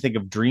trying to even think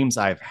of dreams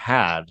I've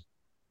had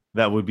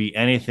that would be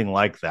anything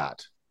like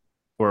that,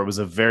 where it was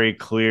a very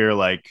clear,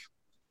 like,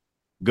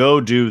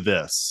 go do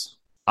this.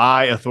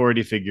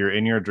 Authority figure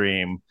in your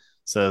dream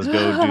says,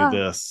 go do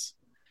this.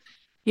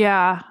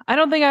 Yeah. I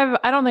don't think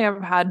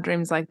I've had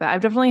dreams like that.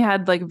 I've definitely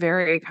had like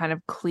very kind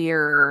of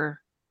clear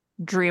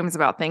dreams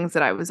about things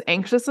that I was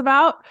anxious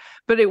about,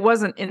 but it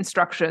wasn't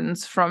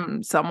instructions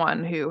from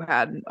someone who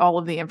had all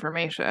of the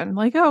information.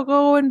 Like, oh,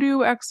 go and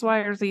do X, Y,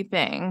 or Z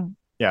thing.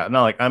 Yeah.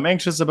 No, like I'm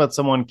anxious about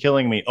someone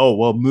killing me. Oh,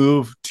 well,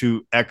 move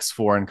to X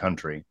foreign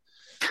country.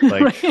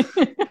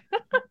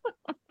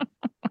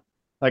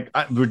 Like,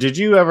 did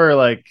you ever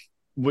like?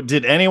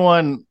 Did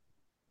anyone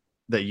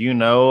that you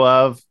know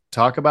of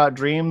talk about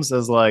dreams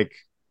as like,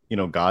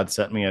 God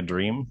sent me a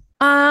dream?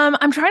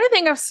 I'm trying to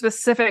think of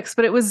specifics,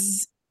 but it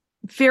was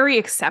very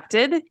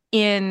accepted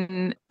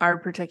in our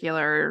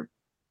particular,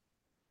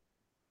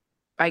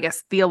 I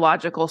guess,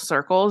 theological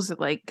circles.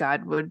 Like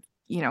God would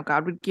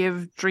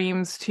give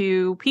dreams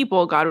to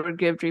people. God would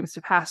give dreams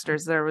to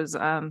pastors. There was,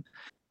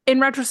 in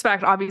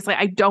retrospect, obviously,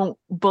 I don't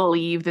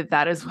believe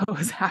that is what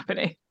was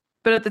happening.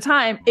 But at the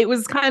time, it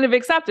was kind of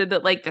accepted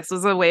that like this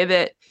was a way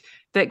that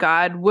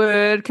God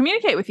would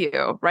communicate with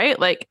you, right?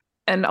 Like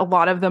And a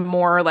lot of the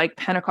more like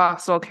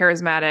Pentecostal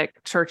charismatic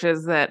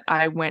churches that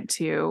I went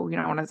to, you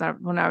know,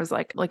 when I was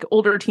like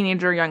older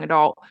teenager, young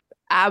adult,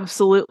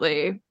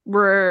 absolutely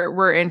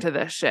we're into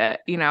this shit.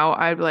 You know,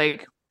 I'm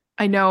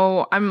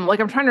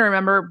trying to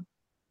remember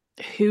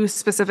who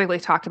specifically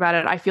talked about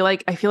it. I feel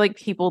like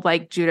people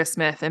like Judah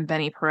Smith and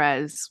Benny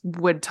Perez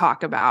would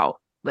talk about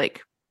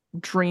like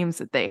dreams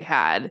that they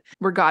had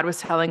where God was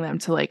telling them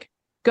to like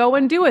go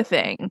and do a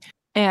thing.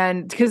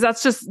 And because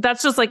that's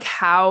just like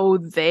how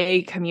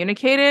they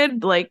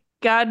communicated, like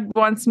God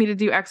wants me to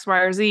do X, Y,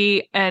 or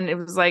Z. And it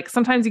was like,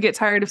 sometimes you get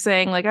tired of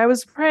saying like, I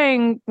was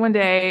praying one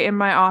day in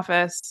my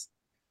office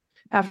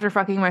after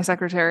fucking my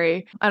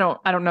secretary. I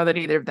don't know that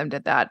either of them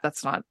did that.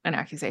 That's not an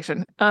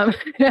accusation.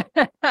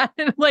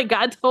 Like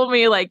God told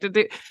me like to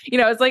do, you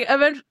know, it's like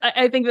eventually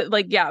I think that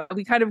like, yeah,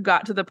 we kind of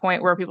got to the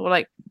point where people were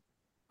like,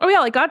 oh yeah,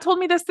 like God told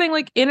me this thing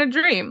like in a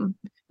dream.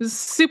 It was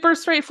super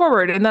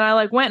straightforward. And then I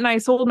like went and I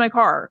sold my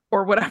car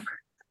or whatever.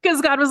 Because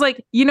God was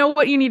like, you know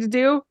what you need to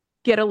do?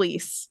 Get a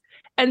lease.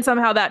 And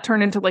somehow that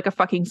turned into like a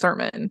fucking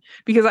sermon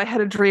because I had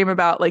a dream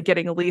about like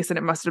getting a lease and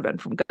it must have been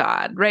from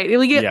God, right?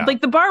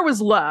 Like the bar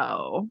was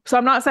low. So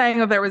I'm not saying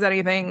that there was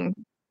anything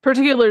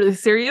particularly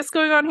serious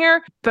going on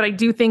here, but I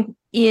do think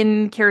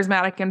in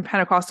charismatic and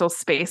Pentecostal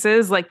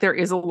spaces, like there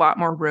is a lot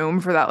more room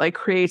for that like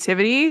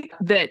creativity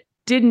that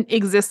didn't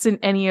exist in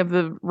any of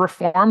the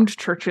Reformed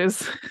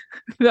churches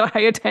that I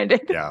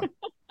attended. Yeah.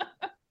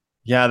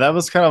 Yeah, that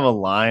was kind of a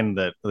line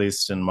that, at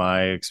least in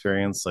my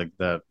experience, like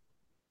that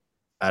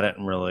I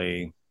didn't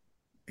really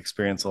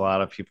experience a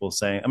lot of people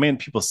saying. I mean,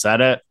 people said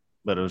it,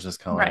 but it was just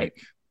kind of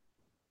like,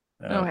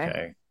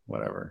 okay,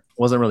 whatever. It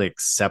wasn't really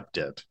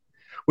accepted,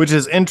 which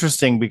is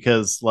interesting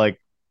because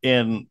like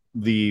in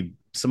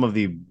some of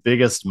the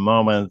biggest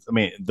moments, I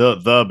mean,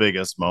 the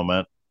biggest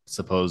moment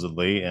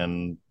supposedly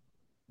in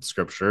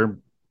scripture,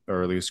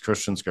 or at least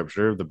Christian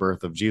scripture, the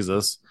birth of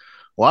Jesus,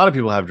 a lot of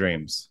people have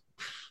dreams.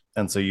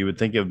 And so you would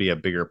think it would be a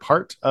bigger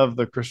part of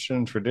the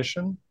Christian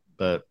tradition,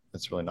 but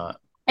it's really not.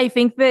 I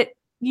think that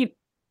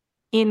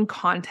in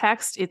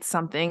context, it's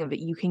something that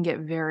you can get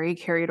very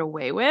carried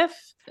away with.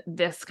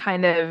 This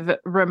kind of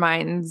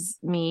reminds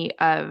me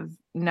of,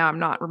 now I'm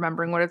not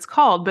remembering what it's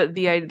called, but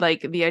the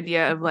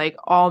idea of like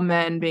all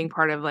men being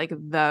part of like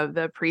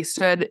the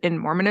priesthood in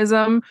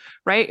Mormonism,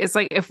 right? It's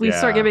like if we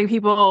start giving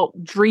people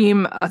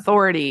dream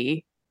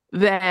authority,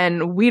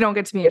 then we don't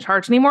get to be in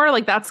charge anymore.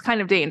 Like that's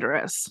kind of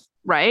dangerous,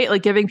 right?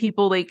 Like giving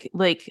people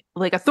like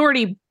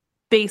authority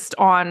based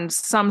on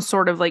some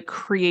sort of like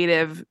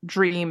creative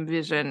dream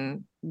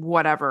vision,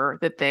 whatever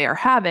that they are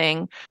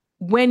having.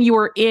 When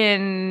you're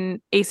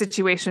in a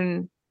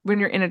situation, when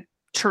you're in a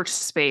church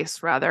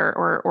space rather,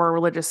 or a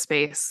religious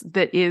space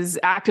that is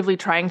actively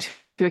trying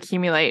to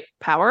accumulate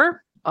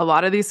power, a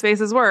lot of these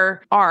spaces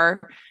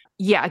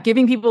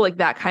giving people like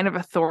that kind of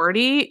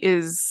authority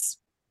is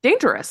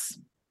dangerous.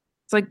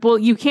 It's like, well,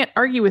 you can't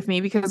argue with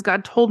me because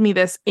God told me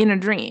this in a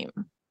dream.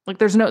 Like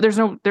there's no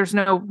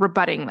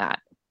rebutting that.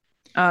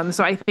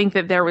 So I think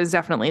that there was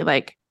definitely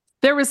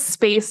there was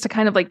space to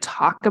kind of like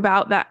talk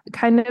about that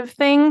kind of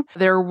thing.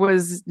 There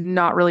was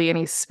not really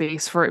any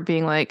space for it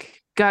being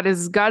like,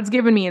 God's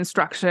given me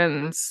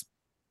instructions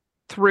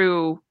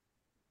through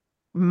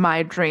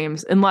my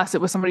dreams, unless it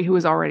was somebody who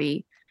was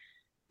already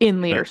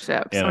in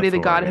leadership, somebody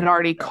that God had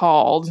already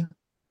called,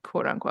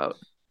 quote unquote.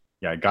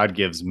 Yeah, God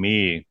gives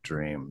me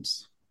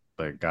dreams,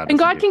 but God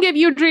can give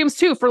you dreams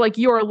too for like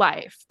your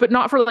life, but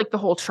not for like the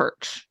whole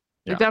church.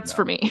 Like that's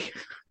for me.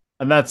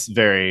 And that's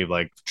very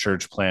like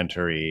church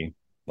plantery,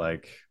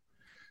 like,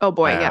 oh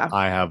boy,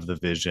 I have the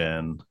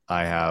vision.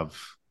 I have,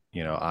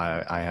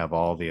 I have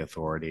all the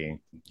authority.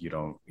 You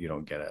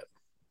don't get it.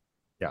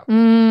 Yeah.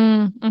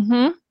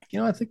 Mm-hmm.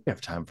 I think we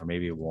have time for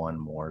maybe one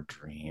more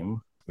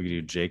dream. We could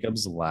do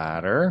Jacob's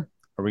ladder,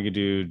 or we could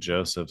do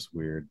Joseph's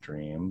weird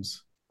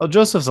dreams. Oh,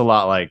 Joseph's a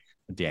lot like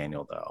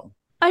Daniel, though.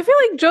 I feel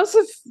like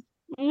Joseph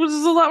was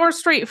a lot more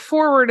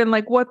straightforward in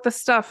like what the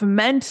stuff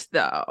meant,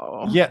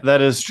 though. Yeah,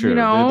 that is true.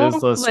 It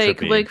is less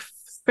trippy. Like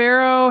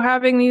Pharaoh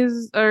having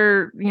these,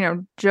 or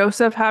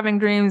Joseph having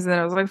dreams, and then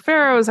it was like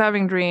Pharaoh's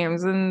having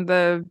dreams, and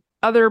the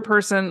other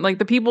person, like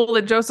the people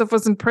that Joseph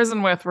was in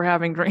prison with, were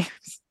having dreams.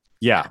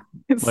 Yeah,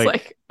 it's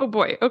like oh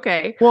boy,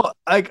 okay. Well,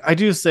 I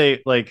do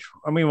say like,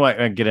 I mean, we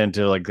might get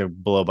into like the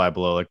blow by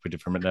blow like we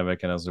did from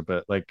Nebuchadnezzar,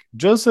 but like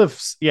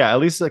Joseph's, at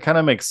least it kind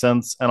of makes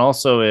sense, and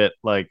also it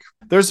like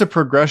there's a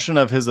progression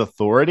of his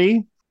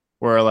authority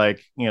where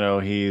like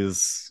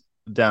he's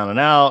down and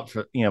out.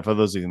 For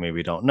those of you who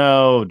maybe don't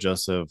know,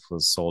 Joseph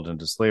was sold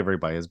into slavery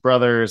by his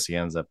brothers. He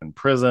ends up in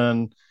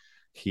prison.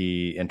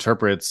 He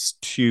interprets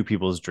two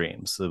people's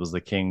dreams. It was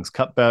the king's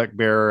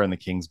cupbearer and the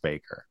king's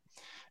baker.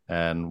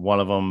 And one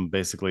of them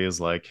basically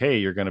is like, hey,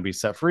 you're going to be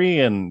set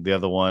free. And the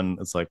other one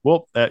is like,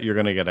 well, you're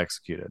going to get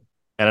executed.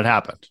 And it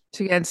happened.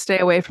 To again, stay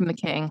away from the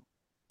king.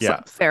 Yeah.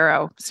 So,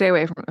 Pharaoh. Stay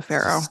away from the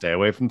Pharaoh. Stay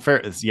away from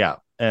Pharaoh. Yeah.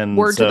 And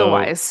word to the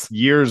wise.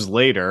 Years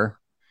later,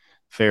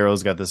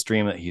 Pharaoh's got this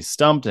dream that he's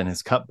stumped, and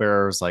his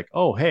cupbearer is like,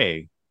 oh,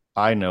 hey,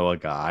 I know a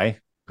guy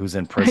who's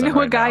in prison. I know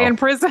right a guy now. in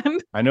prison.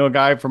 I know a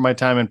guy from my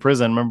time in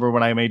prison. Remember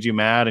when I made you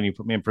mad and you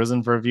put me in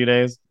prison for a few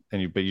days,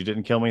 but you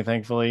didn't kill me,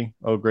 thankfully.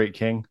 Oh, great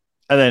king!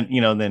 And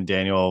then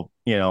Daniel,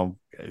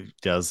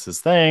 does his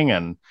thing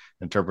and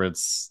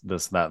interprets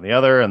this, that, and the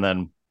other, and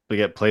then we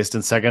get placed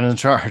in second in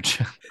charge.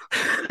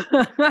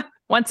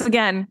 Once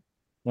again.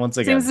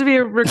 Seems to be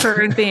a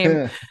recurring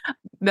theme.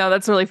 No,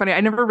 that's really funny.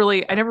 I never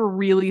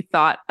really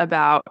thought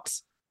about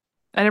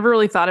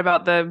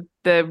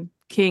the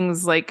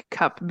king's like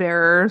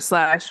cupbearer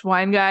 /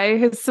 wine guy,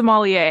 his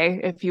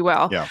sommelier, if you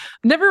will. Yeah.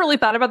 Never really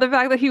thought about the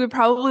fact that he would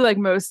probably like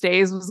most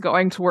days was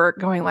going to work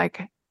going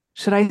like,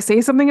 should I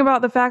say something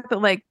about the fact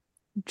that like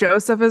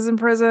Joseph is in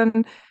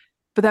prison?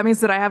 But that means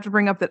that I have to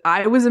bring up that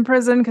I was in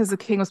prison because the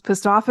king was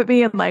pissed off at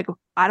me, and like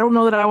I don't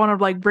know that I want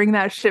to like bring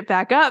that shit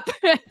back up.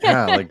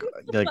 Yeah, like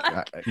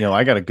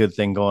I got a good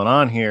thing going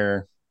on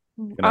here.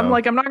 I'm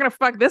like, I'm not gonna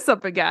fuck this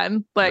up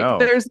again. Like, No.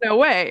 There's no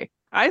way.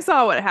 I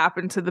saw what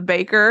happened to the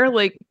baker.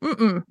 Like,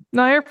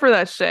 not here for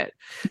that shit.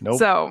 Nope.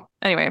 So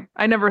anyway,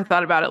 I never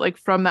thought about it like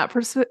from that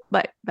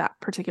that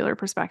particular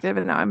perspective,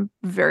 and now I'm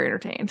very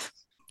entertained.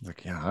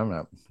 Like, yeah, I'm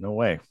not. No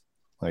way.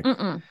 Like,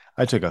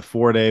 I took a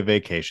 4-day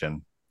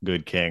vacation.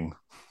 Good king.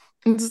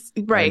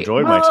 Right. I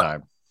enjoyed my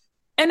time.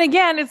 And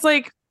again, it's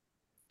like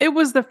it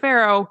was the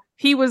pharaoh.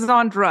 He was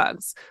on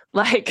drugs.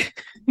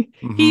 Like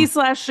he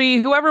 /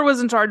 she, whoever was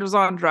in charge was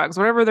on drugs,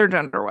 whatever their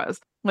gender was.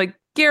 Like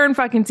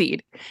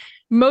guaranteed.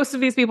 Most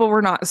of these people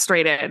were not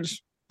straight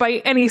edge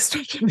by any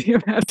stretch of the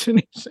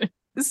imagination.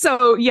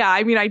 So yeah,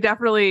 I mean, I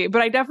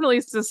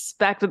definitely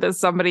suspect that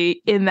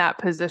somebody in that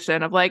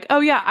position of like,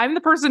 oh yeah, I'm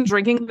the person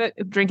drinking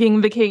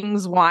the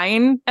king's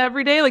wine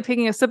every day, like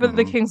taking a sip of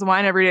the king's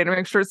wine every day to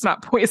make sure it's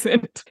not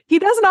poisoned. He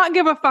does not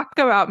give a fuck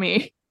about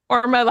me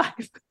or my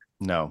life.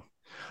 No,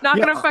 not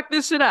gonna fuck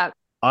this shit up.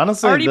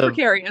 Honestly, already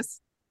precarious.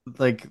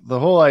 Like the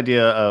whole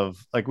idea of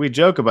like we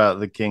joke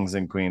about the kings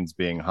and queens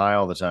being high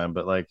all the time,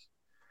 but like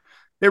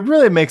it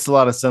really makes a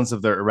lot of sense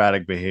of their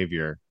erratic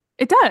behavior.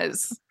 It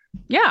does,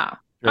 yeah.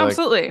 You're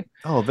absolutely. Like,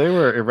 oh, they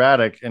were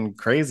erratic and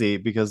crazy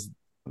because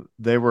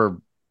they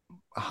were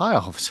high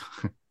all the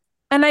time.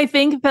 And I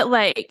think that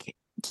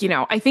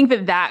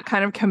that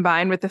kind of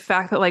combined with the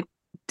fact that like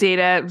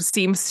data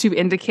seems to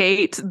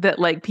indicate that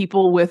like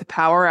people with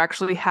power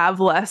actually have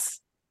less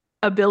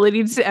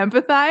ability to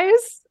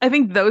empathize. I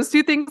think those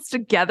two things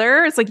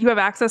together, it's like you have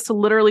access to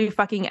literally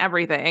fucking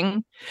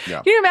everything.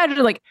 Yeah. Can you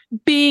imagine like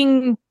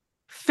being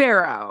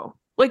Pharaoh?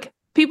 Like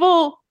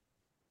people,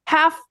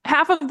 half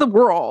of the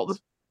world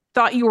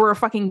thought you were a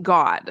fucking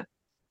god,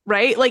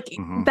 right? Like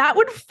that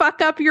would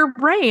fuck up your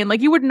brain. Like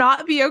you would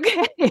not be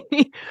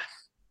okay.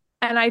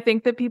 And I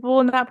think that people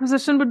in that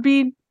position would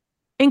be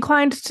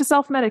inclined to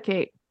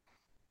self-medicate.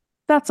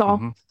 That's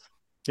all.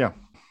 Yeah.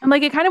 And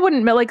like it kind of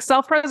wouldn't, like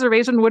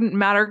self-preservation wouldn't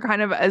matter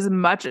kind of as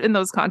much in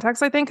those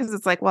contexts, I think, because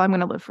it's like, well, I'm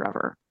going to live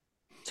forever.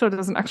 So it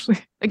doesn't actually,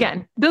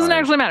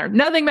 actually matter.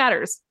 Nothing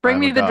matters. Bring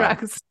me the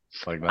drugs.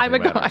 Like I'm a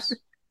god.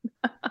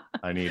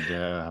 I need to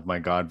have my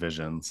god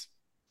visions.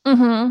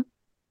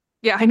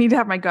 Yeah, I need to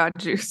have my god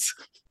juice.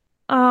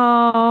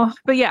 But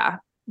yeah,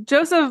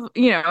 Joseph,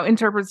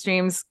 interprets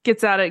dreams,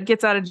 gets out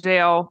of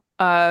jail.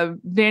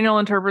 Daniel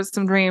interprets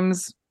some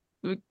dreams.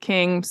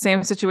 King,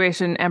 same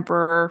situation.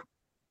 Emperor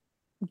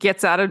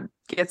gets out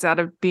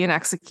of being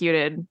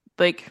executed.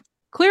 Like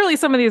clearly,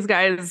 some of these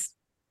guys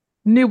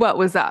knew what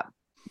was up.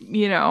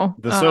 The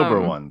sober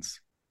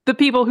ones, the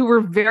people who were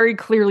very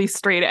clearly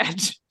straight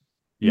edge,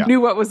 knew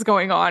what was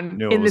going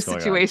on in this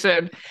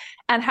situation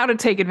and how to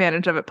take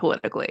advantage of it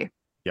politically.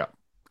 Yeah.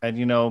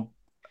 And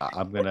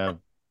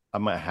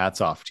I'm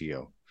hats off to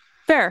you.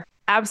 Fair.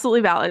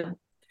 Absolutely valid.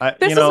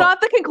 This is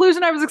not the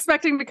conclusion I was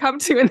expecting to come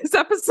to in this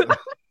episode.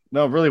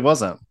 No, it really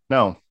wasn't.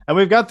 No. And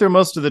we've got through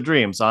most of the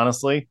dreams,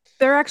 honestly.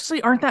 There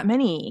actually aren't that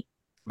many.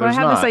 When I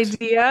had this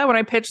idea, when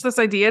I pitched this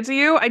idea to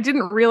you, I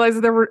didn't realize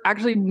that there were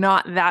actually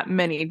not that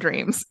many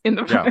dreams in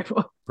the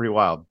Bible. Pretty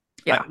wild.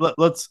 Yeah.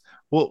 Let's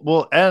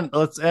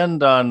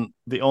end on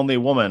the only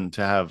woman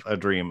to have a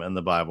dream in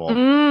the Bible.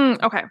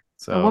 Okay.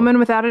 So a woman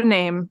without a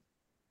name.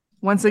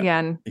 Once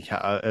again.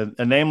 Yeah,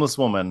 a nameless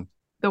woman.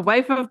 The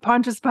wife of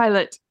Pontius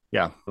Pilate.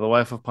 Yeah, the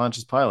wife of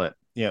Pontius Pilate.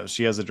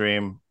 She has a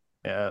dream.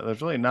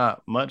 There's really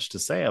not much to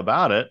say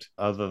about it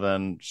other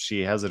than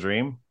she has a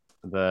dream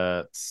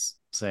that's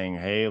saying,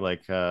 hey,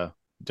 like,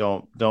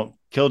 don't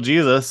kill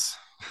Jesus.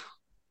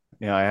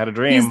 I had a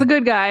dream. He's the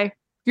good guy.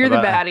 You're the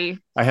baddie.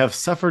 I have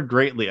suffered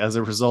greatly as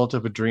a result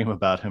of a dream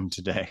about him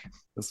today.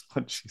 That's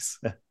what she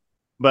said.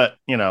 But,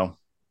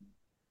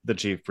 the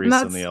chief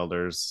priests and the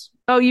elders.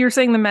 Oh, you're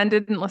saying the men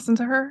didn't listen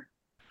to her?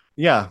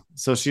 Yeah.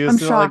 So she's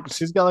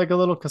got like a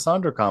little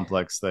Cassandra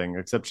complex thing,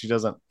 except she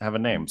doesn't have a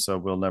name. So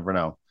we'll never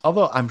know.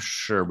 Although I'm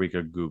sure we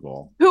could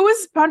Google. Who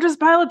is Pontius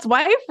Pilate's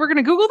wife? We're going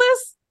to Google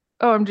this?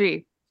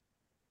 OMG.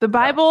 The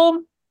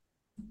Bible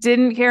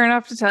didn't care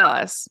enough to tell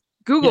us.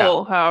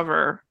 Google,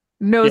 however,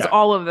 knows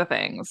all of the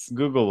things.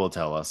 Google will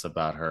tell us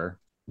about her.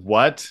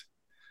 What?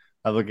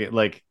 I look at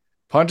like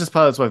Pontius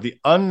Pilate's wife, the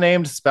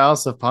unnamed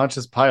spouse of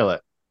Pontius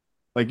Pilate.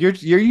 Like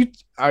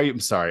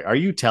are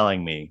you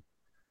telling me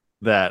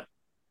that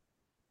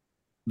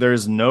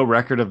There's no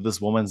record of this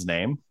woman's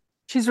name.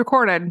 She's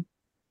recorded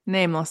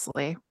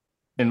namelessly.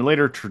 In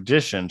later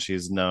tradition,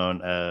 she's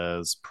known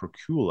as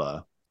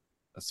Procula.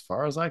 As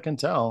far as I can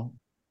tell,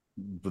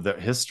 the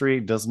history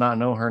does not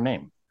know her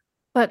name.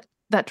 But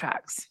that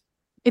tracks.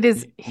 It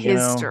is You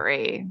know,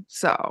 history.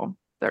 So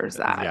there's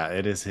that. Yeah,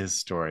 it is his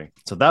story.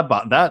 So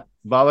that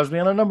bothers me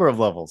on a number of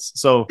levels.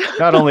 So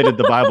not only did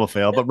the Bible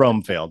fail, but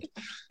Rome failed.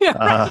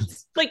 Yeah.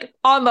 Like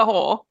on the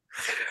whole,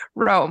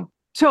 Rome,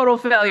 total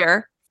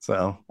failure.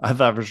 So I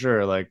thought for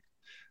sure, like,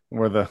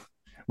 where the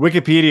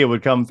Wikipedia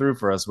would come through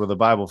for us, where the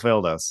Bible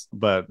failed us,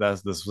 but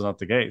this was not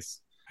the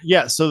case.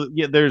 Yeah, so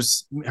yeah,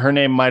 her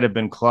name might have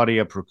been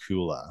Claudia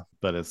Procula,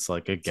 but it's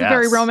like a guess. It's a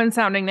very Roman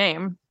sounding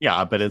name.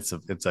 Yeah, but it's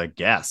a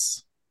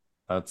guess.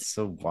 That's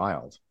so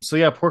wild. So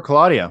yeah, poor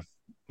Claudia.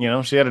 You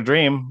know, she had a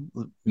dream.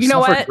 You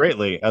know suffered what?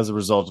 greatly as a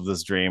result of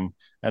this dream,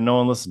 and no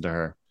one listened to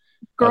her.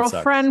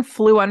 Girlfriend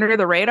flew under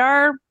the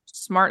radar.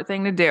 Smart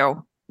thing to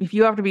do. If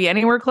you have to be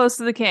anywhere close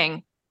to the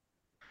king,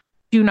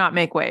 do not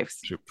make waves.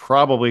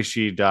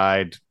 She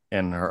died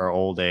in her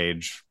old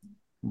age,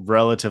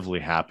 relatively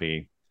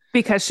happy.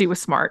 Because she was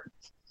smart.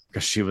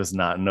 Because she was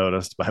not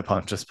noticed by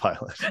Pontius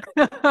Pilate.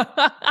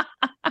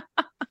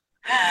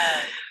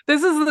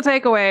 This is the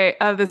takeaway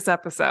of this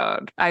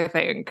episode, I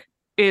think,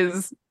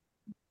 is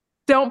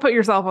don't put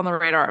yourself on the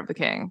radar of the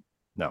king.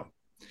 No.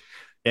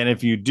 And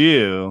if you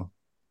do,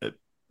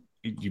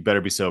 you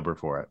better be sober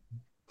for it.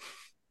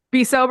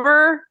 Be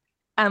sober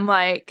and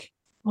like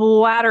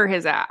flatter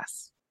his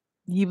ass.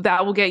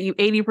 That will get you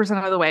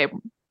 80% of the way,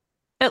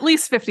 at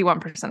least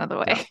 51% of the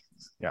way.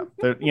 Yeah.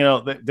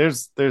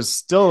 There's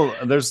still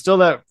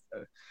that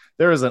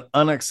there is an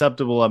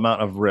unacceptable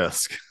amount of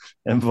risk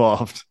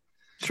involved.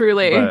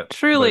 Truly. But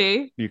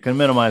you can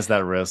minimize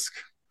that risk.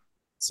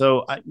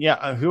 So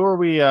who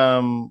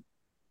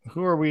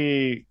are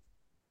we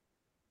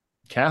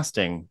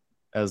casting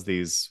as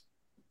these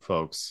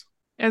folks?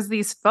 As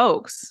these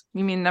folks?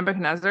 You mean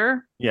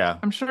Nebuchadnezzar? Yeah.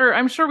 I'm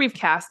sure we've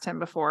cast him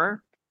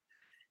before.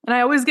 And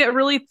I always get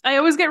really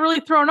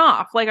thrown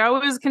off. Like I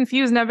always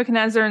confuse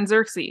Nebuchadnezzar and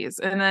Xerxes,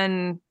 and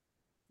then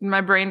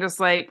my brain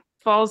just like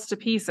falls to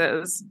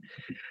pieces.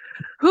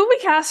 Who we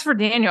cast for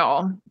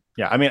Daniel?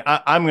 Yeah, I mean,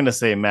 I'm going to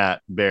say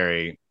Matt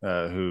Berry,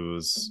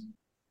 who's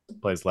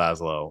plays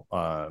Laszlo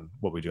on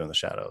What We Do in the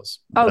Shadows.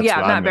 Oh, that's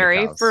Matt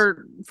Berry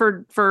for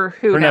who?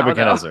 For now,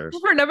 Nebuchadnezzar.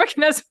 For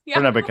Nebuchadnezzar. Yeah.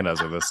 For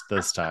Nebuchadnezzar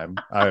this time.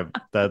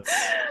 That's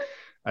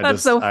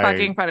so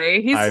fucking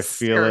funny. He's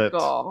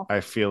hysterical.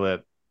 I feel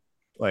it.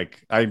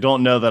 Like, I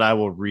don't know that I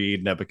will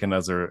read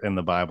Nebuchadnezzar in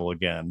the Bible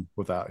again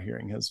without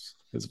hearing his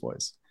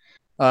voice.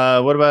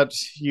 What about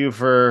you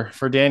for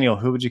Daniel?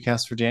 Who would you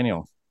cast for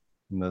Daniel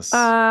in this?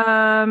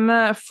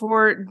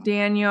 For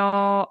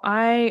Daniel,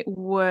 I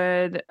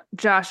would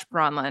Josh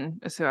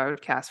Brolin is who I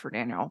would cast for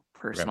Daniel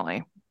personally.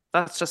 Okay.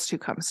 That's just who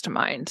comes to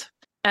mind.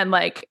 And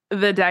like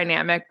the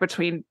dynamic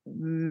between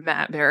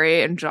Matt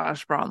Berry and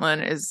Josh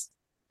Brolin is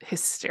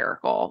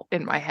hysterical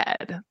in my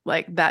head.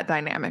 Like that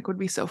dynamic would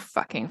be so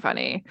fucking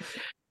funny.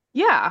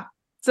 Yeah.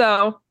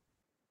 So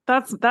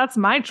that's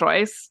my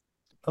choice.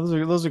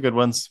 Those are good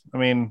ones. I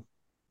mean,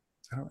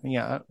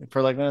 yeah,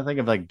 for like when I think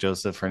of like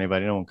Joseph or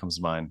anybody, no one comes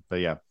to mind.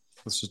 But yeah,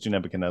 let's just do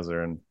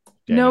Nebuchadnezzar and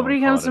Daniel.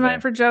 Nobody comes to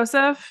mind for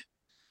Joseph.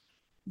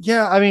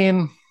 Yeah, I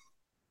mean,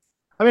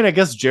 I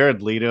guess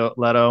Jared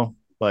Leto,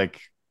 like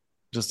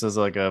just as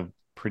like a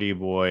pretty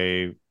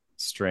boy,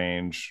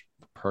 strange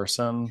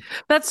person.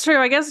 That's true.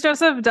 I guess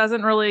Joseph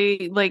doesn't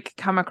really like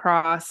come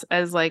across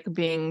as like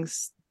being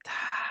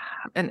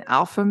an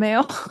alpha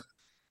male.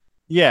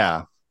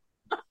 Yeah.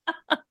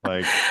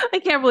 Like I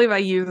can't believe I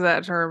use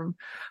that term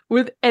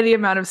with any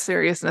amount of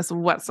seriousness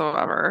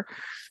whatsoever.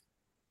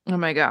 Oh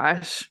my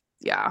gosh.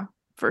 Yeah,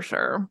 for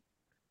sure.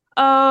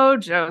 Oh,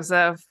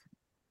 Joseph.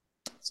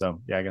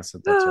 So yeah, I guess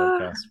that's what I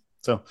guess.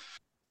 So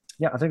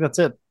yeah, I think that's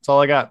it. That's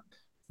all I got.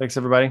 Thanks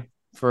everybody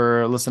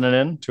for listening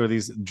in to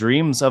these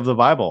dreams of the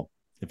Bible.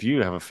 If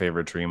you have a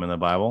favorite dream in the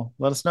Bible,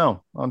 let us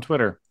know on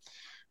Twitter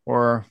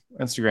or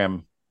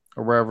Instagram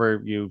or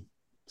wherever you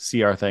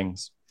see our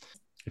things.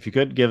 If you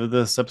could, give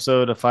this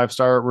episode a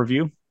 5-star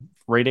review,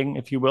 rating,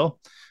 if you will.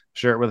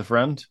 Share it with a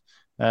friend.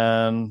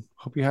 And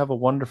hope you have a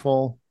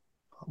wonderful,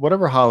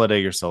 whatever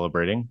holiday you're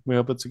celebrating. We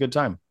hope it's a good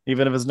time,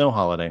 even if it's no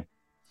holiday.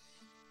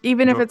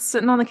 Even if it's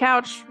sitting on the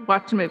couch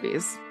watching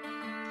movies.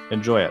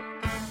 Enjoy it.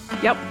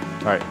 Yep.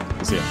 All right.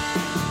 We'll see you.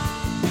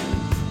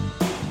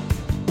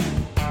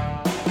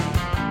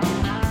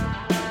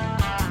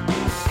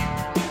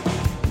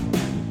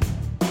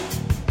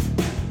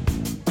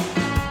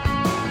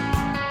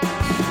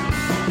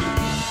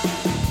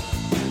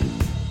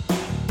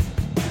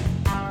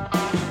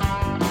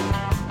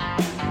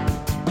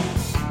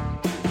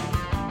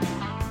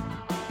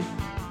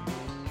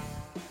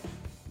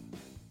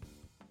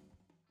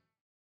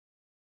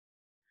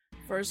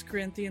 First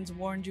Corinthians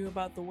warned you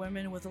about the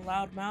women with a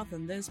loud mouth,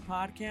 and this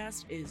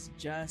podcast is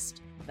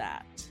just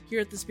that. Here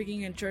at the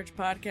Speaking in Church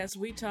podcast,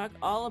 we talk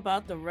all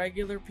about the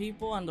regular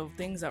people and the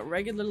things that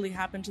regularly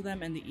happen to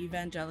them in the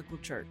evangelical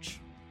church.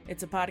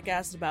 It's a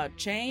podcast about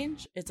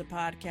change, it's a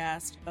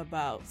podcast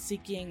about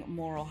seeking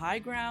moral high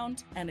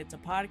ground, and it's a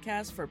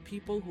podcast for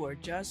people who are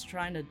just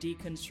trying to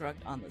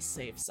deconstruct on the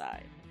safe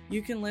side.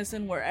 You can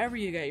listen wherever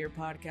you get your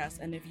podcasts,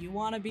 and if you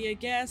want to be a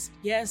guest,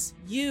 yes,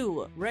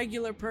 you,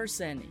 regular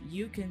person,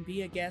 you can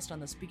be a guest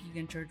on the Speaking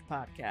in Church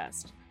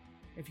podcast.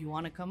 If you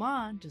want to come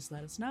on, just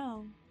let us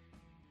know.